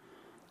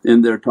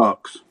in their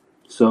talks.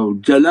 So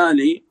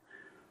jalali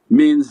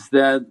means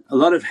that a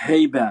lot of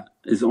hayba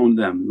is on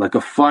them, like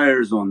a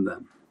fire is on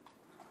them,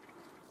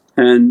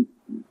 and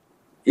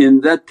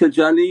in that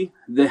tajalli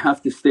they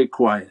have to stay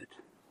quiet.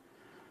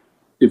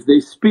 If they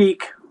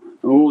speak,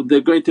 oh, they're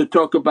going to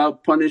talk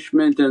about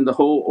punishment and the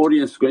whole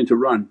audience is going to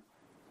run,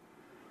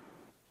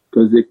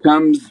 because it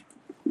comes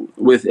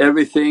with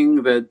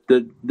everything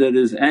that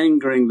is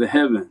angering the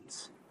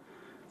heavens.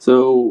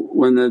 So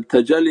when the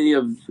tajalli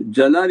of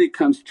jalali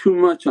comes too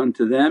much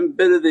onto them,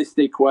 better they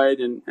stay quiet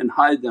and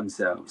hide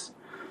themselves.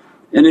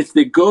 And if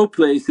they go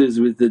places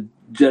with the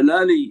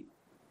jalali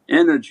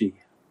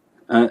energy,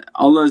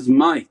 Allah's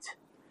might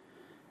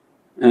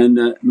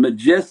and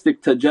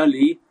majestic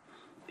tajalli,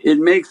 it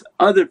makes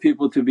other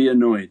people to be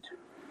annoyed.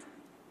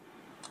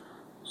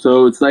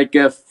 So it's like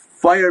a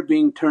fire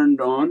being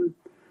turned on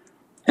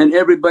and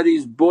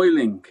everybody's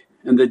boiling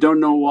and they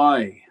don't know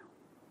why.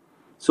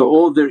 So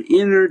all their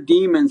inner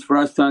demons for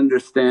us to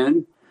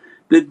understand,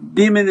 the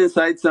demon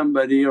inside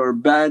somebody or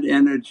bad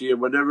energy or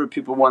whatever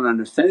people want to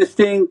understand is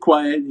staying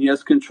quiet, he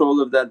has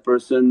control of that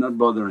person, not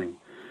bothering.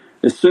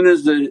 As soon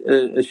as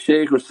a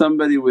shaykh or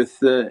somebody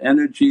with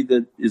energy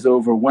that is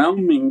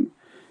overwhelming,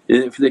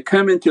 if they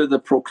come into the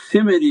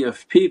proximity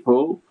of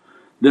people,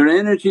 their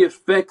energy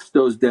affects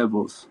those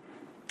devils,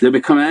 they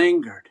become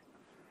angered.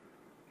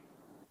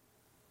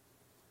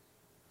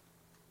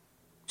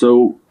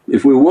 So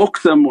if we walk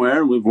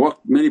somewhere, we've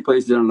walked many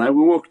places in our life,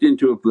 we walked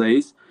into a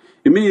place,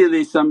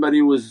 immediately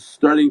somebody was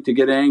starting to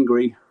get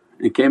angry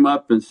and came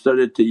up and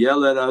started to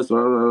yell at us,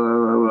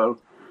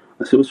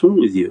 I said, what's wrong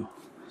with you?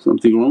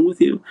 Something wrong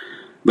with you?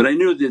 But I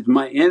knew that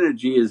my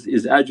energy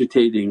is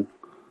agitating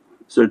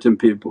certain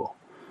people,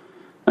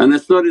 and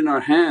it's not in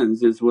our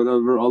hands, it's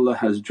whatever Allah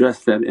has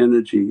dressed that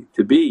energy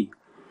to be.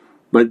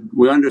 But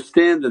we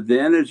understand that the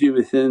energy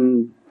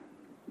within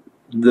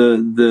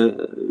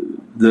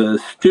the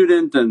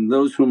student and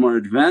those whom are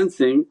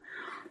advancing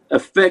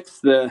affects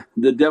the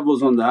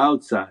devils on the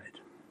outside.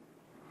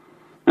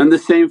 And the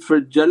same for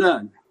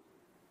jalal,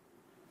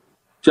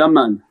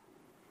 jamal,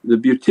 the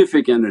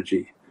beatific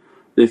energy.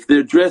 If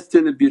they're dressed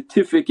in a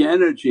beatific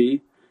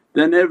energy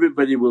then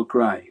everybody will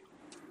cry.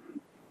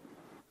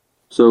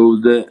 So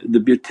the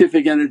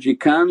beatific energy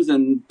comes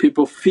and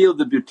people feel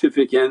the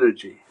beatific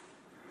energy.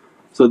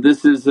 So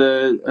this is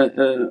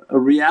a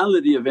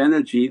reality of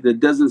energy that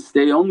doesn't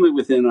stay only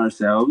within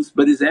ourselves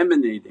but is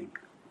emanating.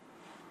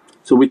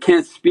 So we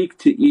can't speak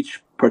to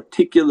each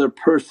particular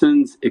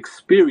person's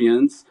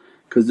experience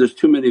because there's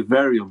too many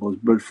variables,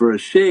 but for a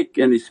shaykh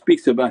and he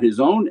speaks about his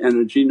own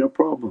energy, no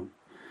problem.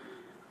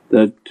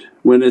 That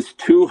when it's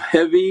too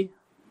heavy,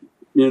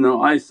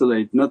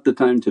 isolate, not the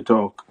time to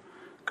talk,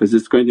 because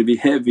it's going to be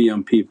heavy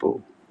on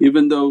people.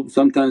 Even though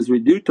sometimes we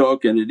do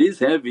talk and it is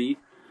heavy,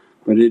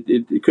 but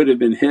it could have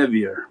been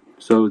heavier.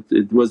 So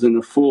it wasn't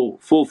a full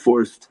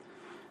forced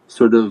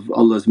sort of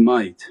Allah's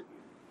might.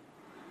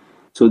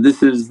 So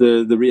this is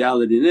the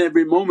reality, and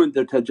every moment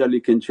their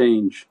tajalli can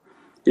change.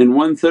 In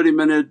one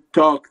 30-minute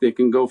talk they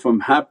can go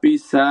from happy,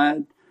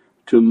 sad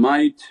to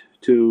might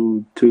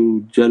to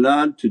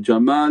jalal to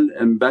jamal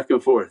and back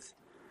and forth.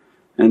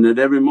 And at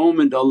every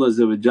moment Allah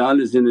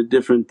is in a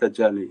different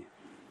tajalli.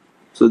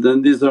 So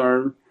then these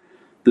are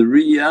the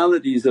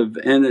realities of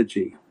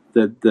energy,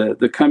 that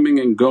the coming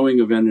and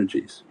going of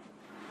energies.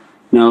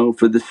 Now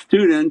for the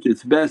student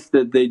it's best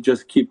that they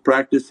just keep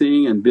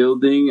practicing and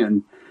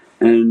building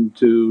and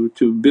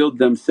to build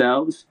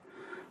themselves.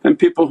 And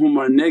people whom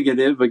are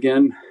negative,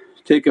 again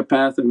take a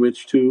path in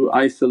which to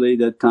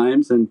isolate at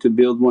times and to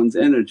build one's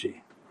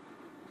energy,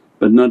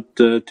 but not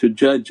to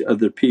judge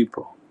other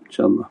people,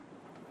 inshaAllah.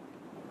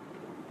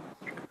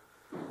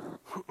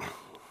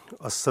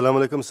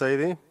 As-salamu alaykum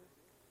Sayyidi.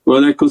 Wa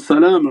alaykum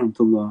salam wa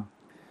rahmatullah.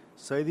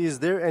 Sayyidi, is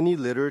there any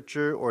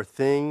literature or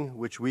thing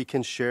which we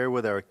can share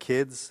with our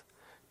kids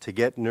to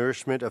get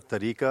nourishment of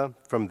tariqah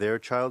from their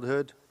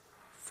childhood?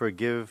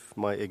 Forgive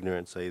my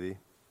ignorance, Sayyidi.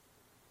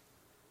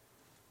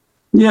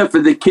 Yeah, for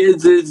the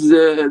kids it's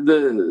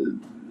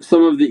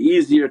some of the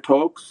easier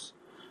talks,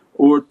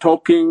 or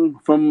talking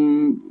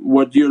from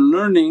what you're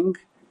learning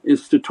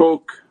is to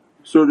talk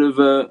sort of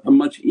a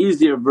much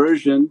easier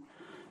version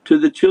to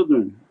the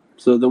children.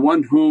 So the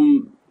one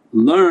whom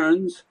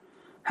learns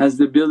has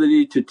the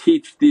ability to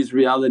teach these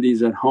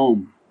realities at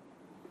home,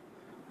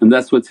 and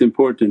that's what's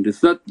important.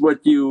 It's not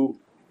what you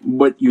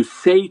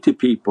say to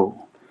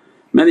people.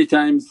 Many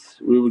times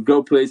we would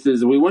go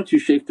places, we want you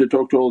shaykh to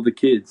talk to all the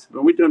kids,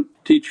 but we don't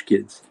teach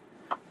kids.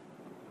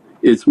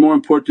 It's more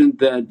important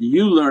that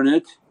you learn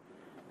it,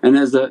 and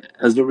as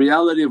a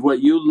reality of what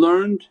you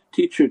learned,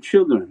 teach your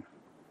children,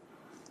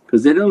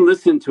 because they don't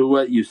listen to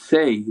what you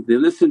say, they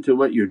listen to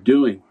what you're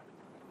doing.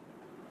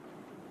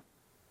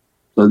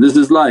 So this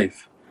is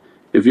life.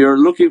 If you're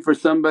looking for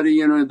somebody,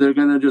 they're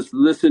gonna just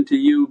listen to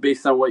you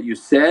based on what you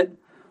said,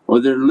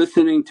 or they're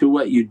listening to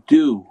what you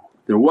do,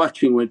 they're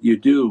watching what you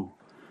do.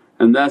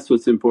 And that's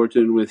what's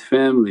important with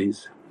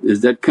families,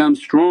 is that come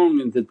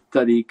strong in the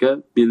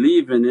tariqah,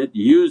 believe in it,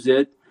 use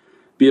it,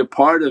 be a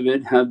part of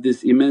it, have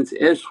this immense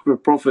ishq for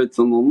Prophet,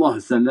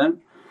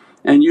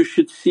 and you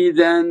should see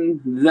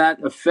then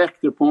that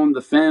effect upon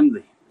the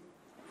family.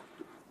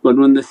 But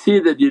when they see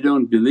that you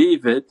don't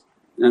believe it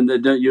and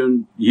that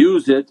you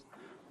use it,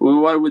 well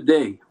why would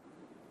they?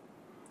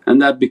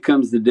 And that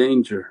becomes the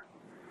danger,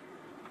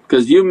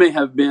 because you may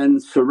have been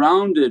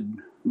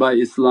surrounded by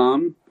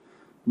Islam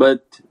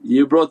but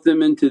you brought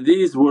them into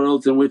these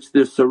worlds in which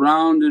they're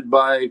surrounded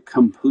by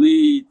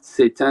complete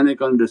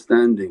satanic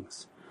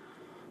understandings.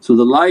 So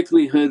the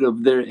likelihood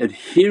of their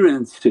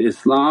adherence to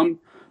Islam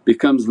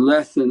becomes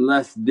less and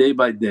less day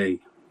by day.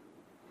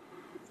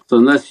 So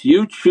unless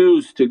you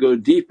choose to go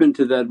deep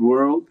into that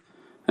world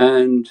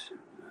and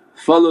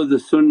follow the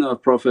sunnah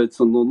of Prophet,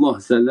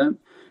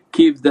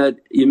 keep that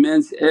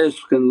immense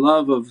ishq and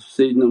love of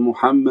Sayyidina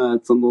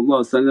Muhammad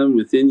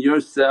within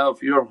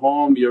yourself, your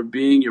home, your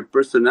being, your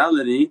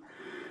personality,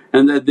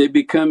 and that they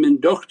become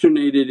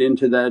indoctrinated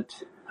into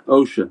that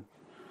ocean,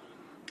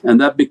 and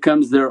that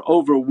becomes their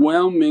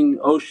overwhelming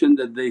ocean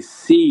that they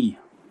see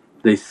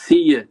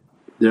it,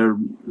 they're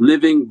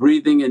living,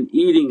 breathing and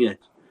eating it.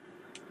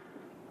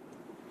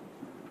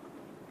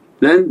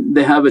 Then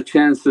they have a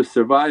chance of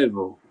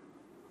survival,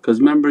 because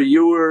remember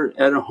you were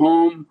at a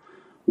home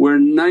where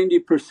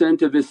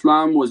 90% of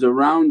Islam was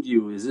around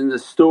you, is in the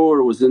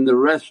store, was in the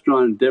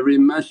restaurant, every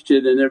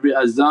masjid and every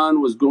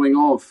azan was going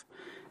off,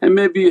 and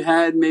maybe you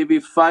had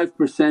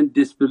 5%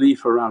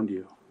 disbelief around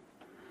you.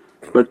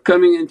 But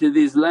coming into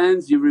these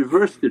lands you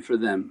reversed it for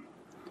them.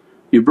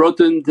 You brought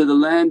them to the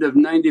land of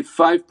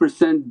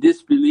 95%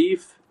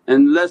 disbelief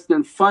and less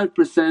than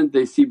 5%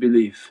 they see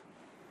belief.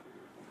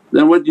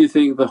 Then what do you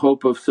think the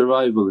hope of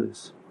survival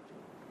is?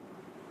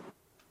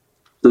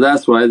 So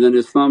that's why then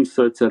Islam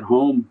starts at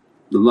home.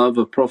 The love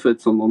of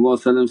Prophet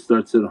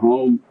starts at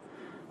home,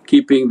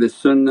 keeping the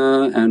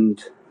sunnah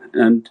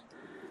and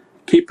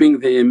keeping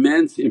the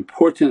immense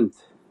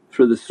importance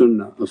for the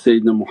sunnah of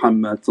Sayyidina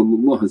Muhammad,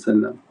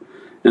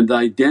 and the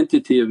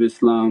identity of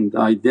Islam, the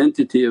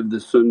identity of the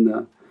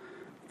sunnah.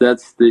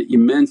 That's the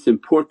immense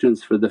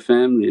importance for the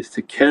family, is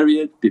to carry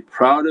it, be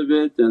proud of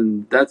it,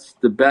 and that's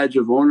the badge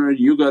of honour,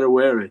 you gotta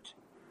wear it.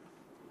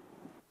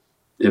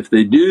 If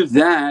they do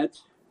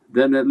that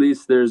then at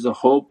least there's a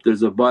hope,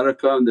 there's a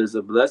barakah and there's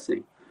a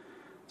blessing.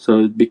 So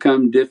it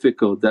become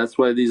difficult. That's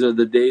why these are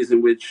the days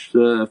in which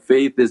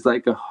faith is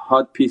like a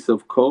hot piece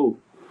of coal.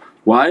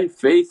 Why?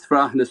 Faith for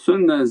Ahlul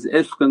Sunnah is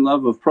ishq and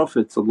love of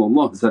Prophet. So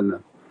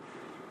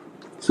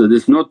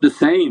it's not the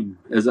same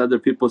as other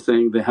people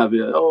saying they have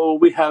it, oh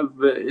we have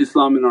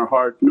Islam in our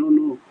heart.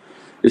 No,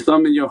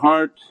 Islam in your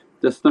heart,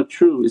 that's not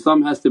true.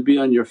 Islam has to be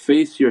on your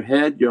face, your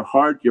head, your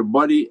heart, your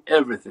body,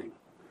 everything,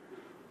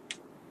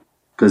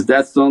 because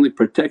that's the only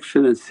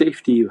protection and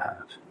safety you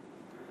have.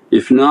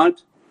 If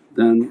not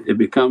then it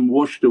become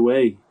washed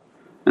away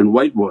and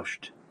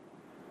whitewashed,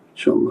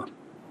 inshaAllah.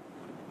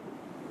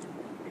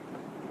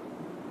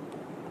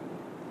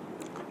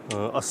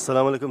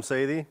 As-salamu alaykum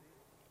Sayyidi.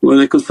 Wa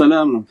alaykum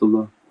salam wa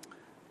rahmatullah.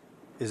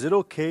 Is it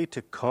okay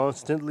to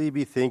constantly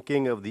be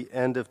thinking of the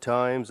end of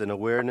times and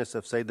awareness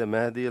of Sayyidina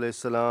Mahdi and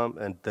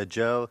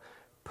Dajjal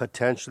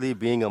potentially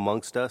being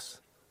amongst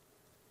us?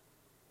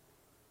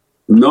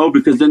 No,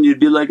 because then you'd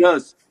be like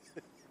us.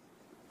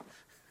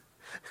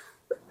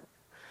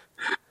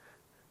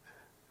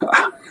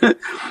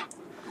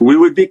 We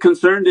would be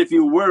concerned if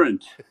you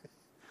weren't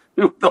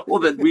with all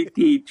that we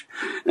teach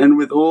and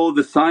with all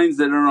the signs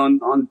that are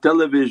on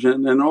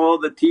television and all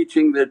the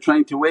teaching they're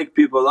trying to wake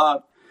people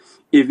up.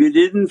 If you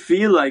didn't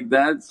feel like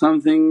that,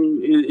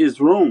 something is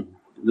wrong.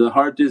 The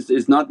heart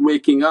is not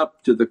waking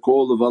up to the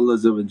call of Allah.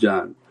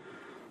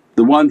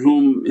 The one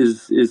whom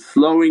is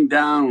slowing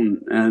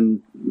down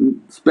and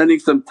spending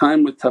some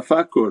time with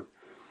tafakkur,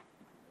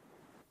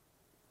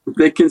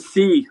 they can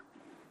see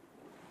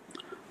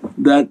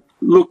that,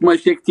 look my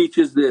shaykh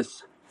teaches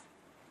this.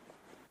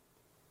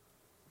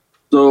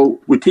 So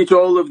we teach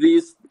all of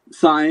these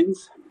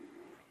signs.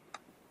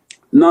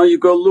 Now you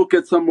go look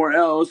at somewhere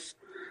else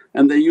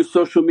and they use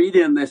social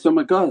media and they say, oh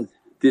my God,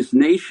 this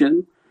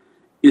nation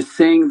is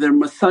saying their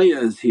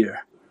Messiah is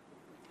here.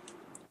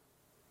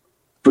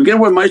 Forget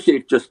what my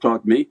shaykh just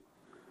taught me.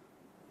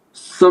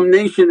 Some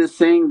nation is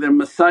saying their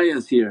Messiah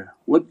is here.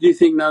 What do you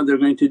think now they're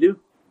going to do?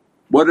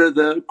 What are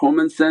the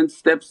common sense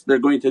steps they're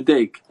going to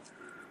take?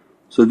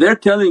 So they're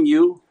telling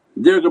you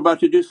they're about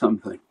to do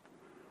something.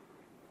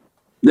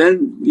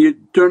 Then you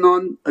turn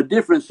on a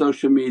different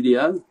social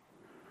media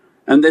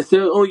and they say,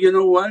 oh you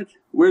know what,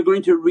 we're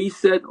going to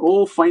reset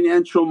all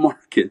financial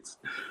markets.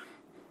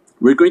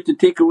 We're going to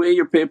take away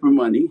your paper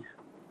money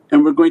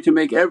and we're going to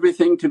make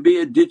everything to be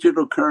a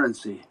digital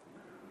currency.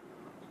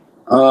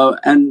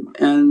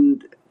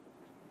 And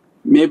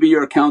maybe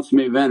your accounts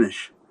may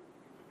vanish,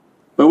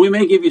 but we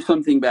may give you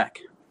something back,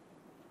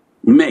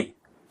 may.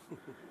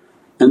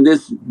 And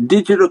this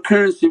digital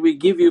currency we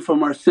give you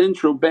from our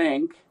central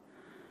bank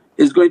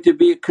is going to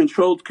be a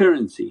controlled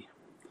currency.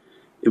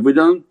 If we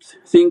don't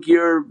think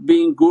you're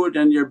being good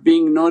and you're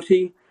being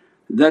naughty,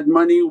 that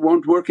money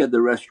won't work at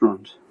the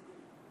restaurant.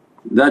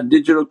 That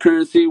digital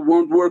currency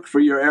won't work for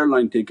your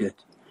airline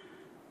ticket.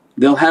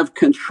 They'll have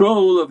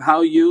control of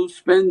how you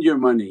spend your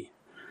money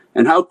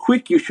and how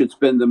quick you should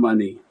spend the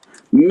money.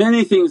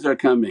 Many things are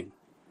coming.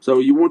 So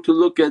you want to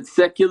look at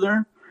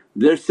secular,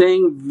 they're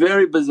saying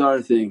very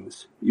bizarre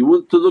things. You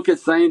want to look at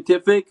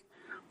scientific,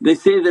 they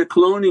say they're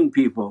cloning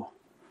people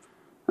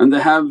and they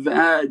have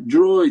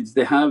droids,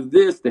 they have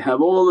this, they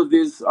have all of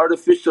this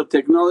artificial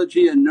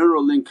technology and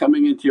neural link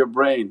coming into your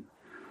brain.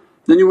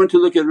 Then you want to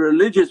look at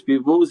religious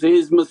people who say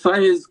his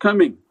Messiah is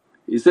coming,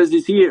 he says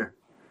he's here.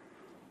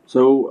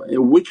 So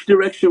which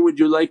direction would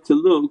you like to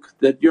look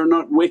that you're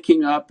not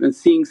waking up and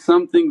seeing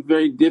something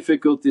very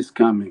difficult is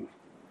coming?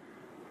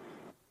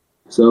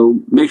 So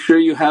make sure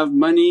you have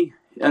money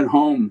at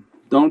home,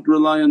 don't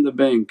rely on the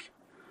bank.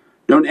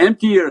 Don't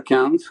empty your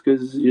accounts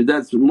because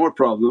that's more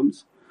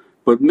problems,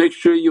 but make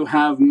sure you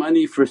have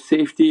money for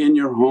safety in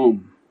your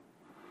home.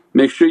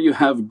 Make sure you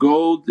have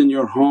gold in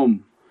your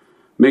home.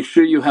 Make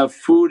sure you have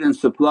food and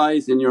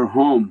supplies in your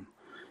home.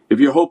 If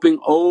you're hoping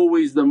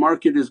always the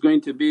market is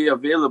going to be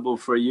available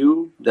for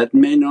you, that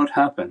may not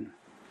happen.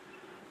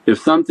 If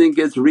something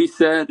gets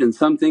reset and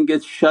something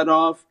gets shut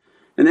off,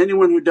 and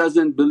anyone who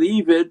doesn't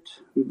believe it,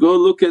 go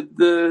look at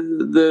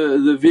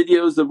the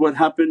videos of what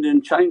happened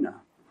in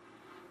China.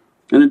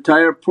 An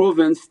entire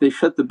province they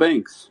shut the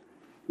banks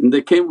and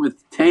they came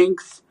with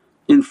tanks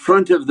in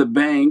front of the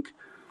bank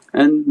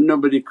and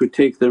nobody could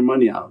take their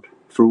money out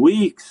for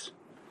weeks.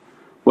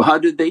 Well, how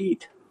did they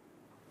eat?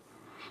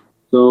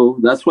 So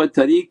that's why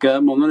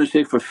tariqah, Mawlana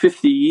Shaykh for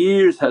 50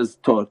 years has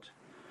taught,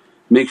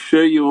 make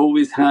sure you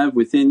always have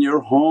within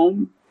your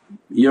home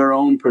your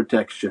own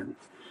protection.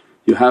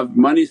 You have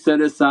money set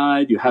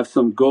aside, you have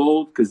some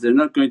gold because they're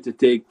not going to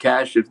take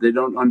cash if they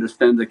don't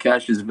understand the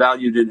cash is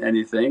valued in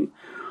anything.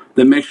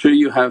 Then make sure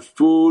you have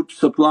food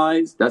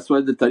supplies, that's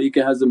why the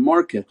tariqah has a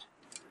market.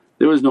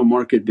 There was no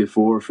market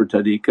before for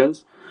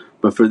tariqahs,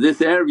 but for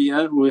this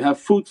area we have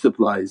food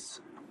supplies.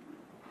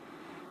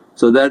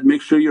 So that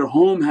make sure your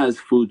home has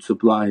food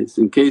supplies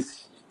in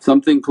case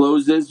something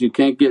closes, you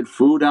can't get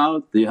food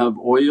out, they have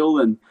oil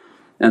and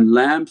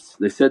lamps.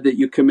 They said that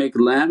you can make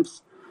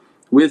lamps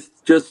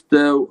with just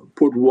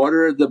put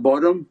water at the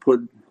bottom,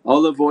 put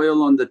olive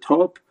oil on the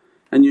top,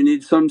 and you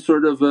need some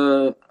sort of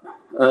a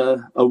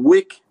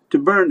wick to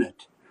burn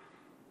it.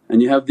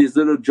 And you have these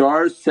little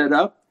jars set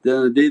up,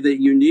 the day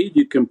that you need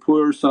you can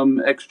pour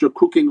some extra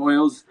cooking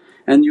oils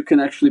and you can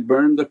actually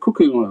burn the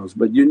cooking oils.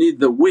 But you need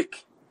the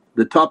wick,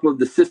 the top of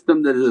the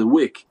system that is a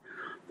wick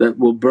that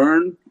will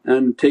burn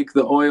and take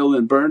the oil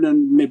and burn,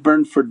 and may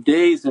burn for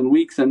days and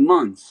weeks and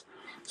months.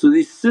 So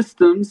these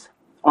systems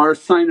are a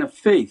sign of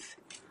faith.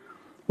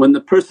 When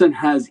the person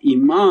has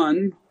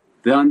iman,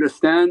 they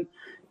understand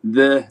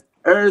the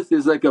earth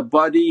is like a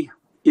body,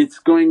 it's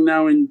going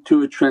now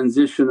into a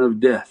transition of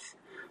death,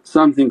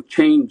 something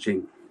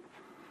changing.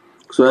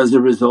 So as a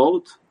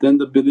result then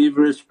the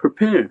believer is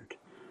prepared,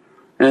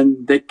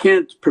 and they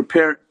can't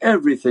prepare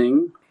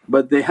everything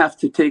but they have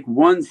to take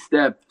one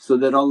step so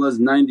that Allah's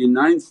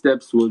 99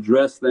 steps will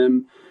dress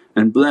them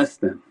and bless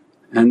them.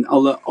 And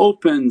Allah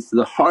opens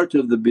the heart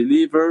of the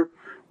believer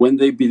when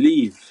they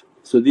believe.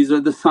 So these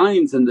are the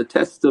signs and the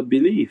tests of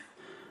belief.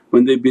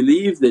 When they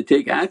believe they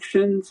take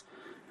actions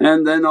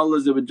and then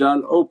Allah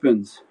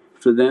opens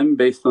for them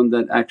based on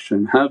that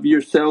action. Have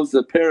yourselves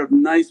a pair of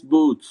nice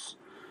boots,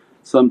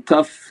 some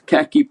tough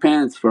khaki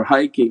pants for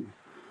hiking.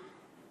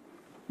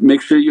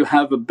 Make sure you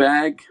have a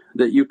bag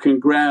that you can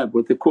grab,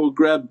 what they call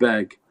grab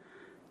bag,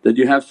 that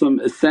you have some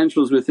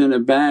essentials within a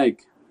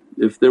bag.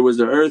 If there was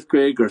an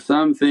earthquake or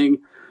something,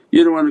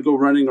 you don't want to go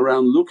running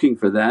around looking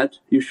for that.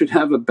 You should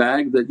have a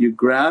bag that you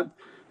grab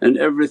and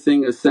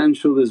everything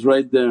essential is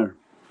right there.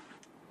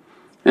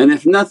 And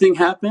if nothing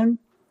happened,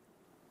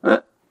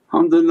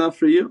 alhamdulillah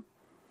for you,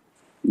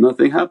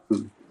 nothing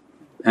happened.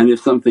 And if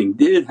something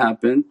did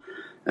happen,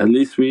 at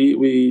least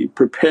we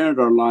prepared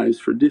our lives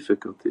for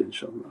difficulty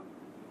inshaAllah.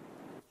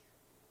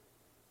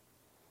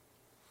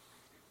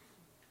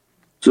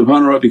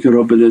 Subhana rabbika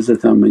rabbil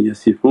izzati amma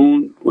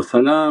yasifoon wa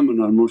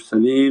salaamun al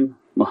mursaleen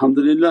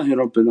walhamdulillahi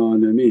rabbil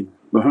alameen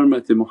bi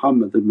hurmati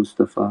Muhammad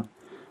al-Mustafa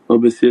wa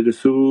bi sirri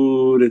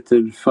Surat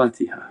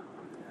al-Fatiha.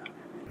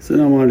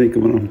 As-salamu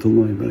alaykum wa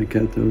rahmatullahi wa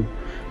barakatuh.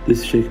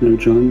 This is Shaykh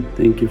Nurjan.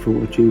 Thank you for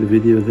watching the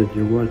video that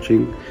you're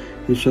watching.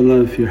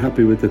 Inshallah, if you're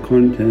happy with the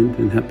content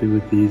and happy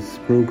with these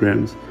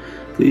programs,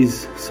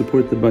 please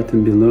support the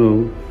button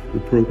below, the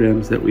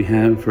programs that we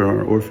have for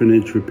our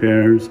orphanage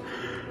repairs,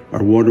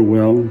 our water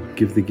well,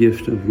 Give the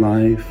Gift of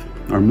Life,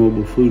 our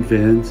mobile food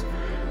vans.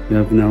 We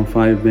have now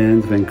 5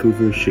 vans: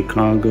 Vancouver,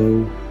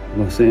 Chicago,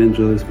 Los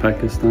Angeles,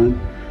 Pakistan.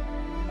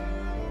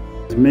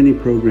 There's many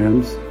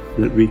programs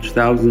that reach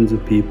thousands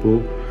of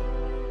people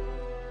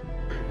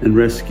and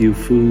rescue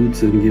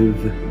foods and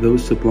give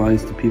those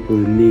supplies to people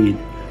in need.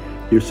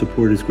 Your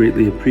support is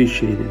greatly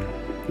appreciated.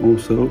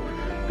 Also,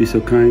 be so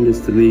kind as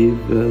to leave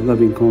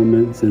loving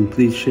comments, and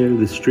please share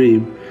the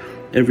stream.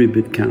 Every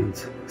bit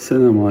counts.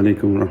 As-salamu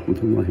alaykum wa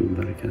rahmatullahi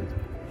wa barakatuh.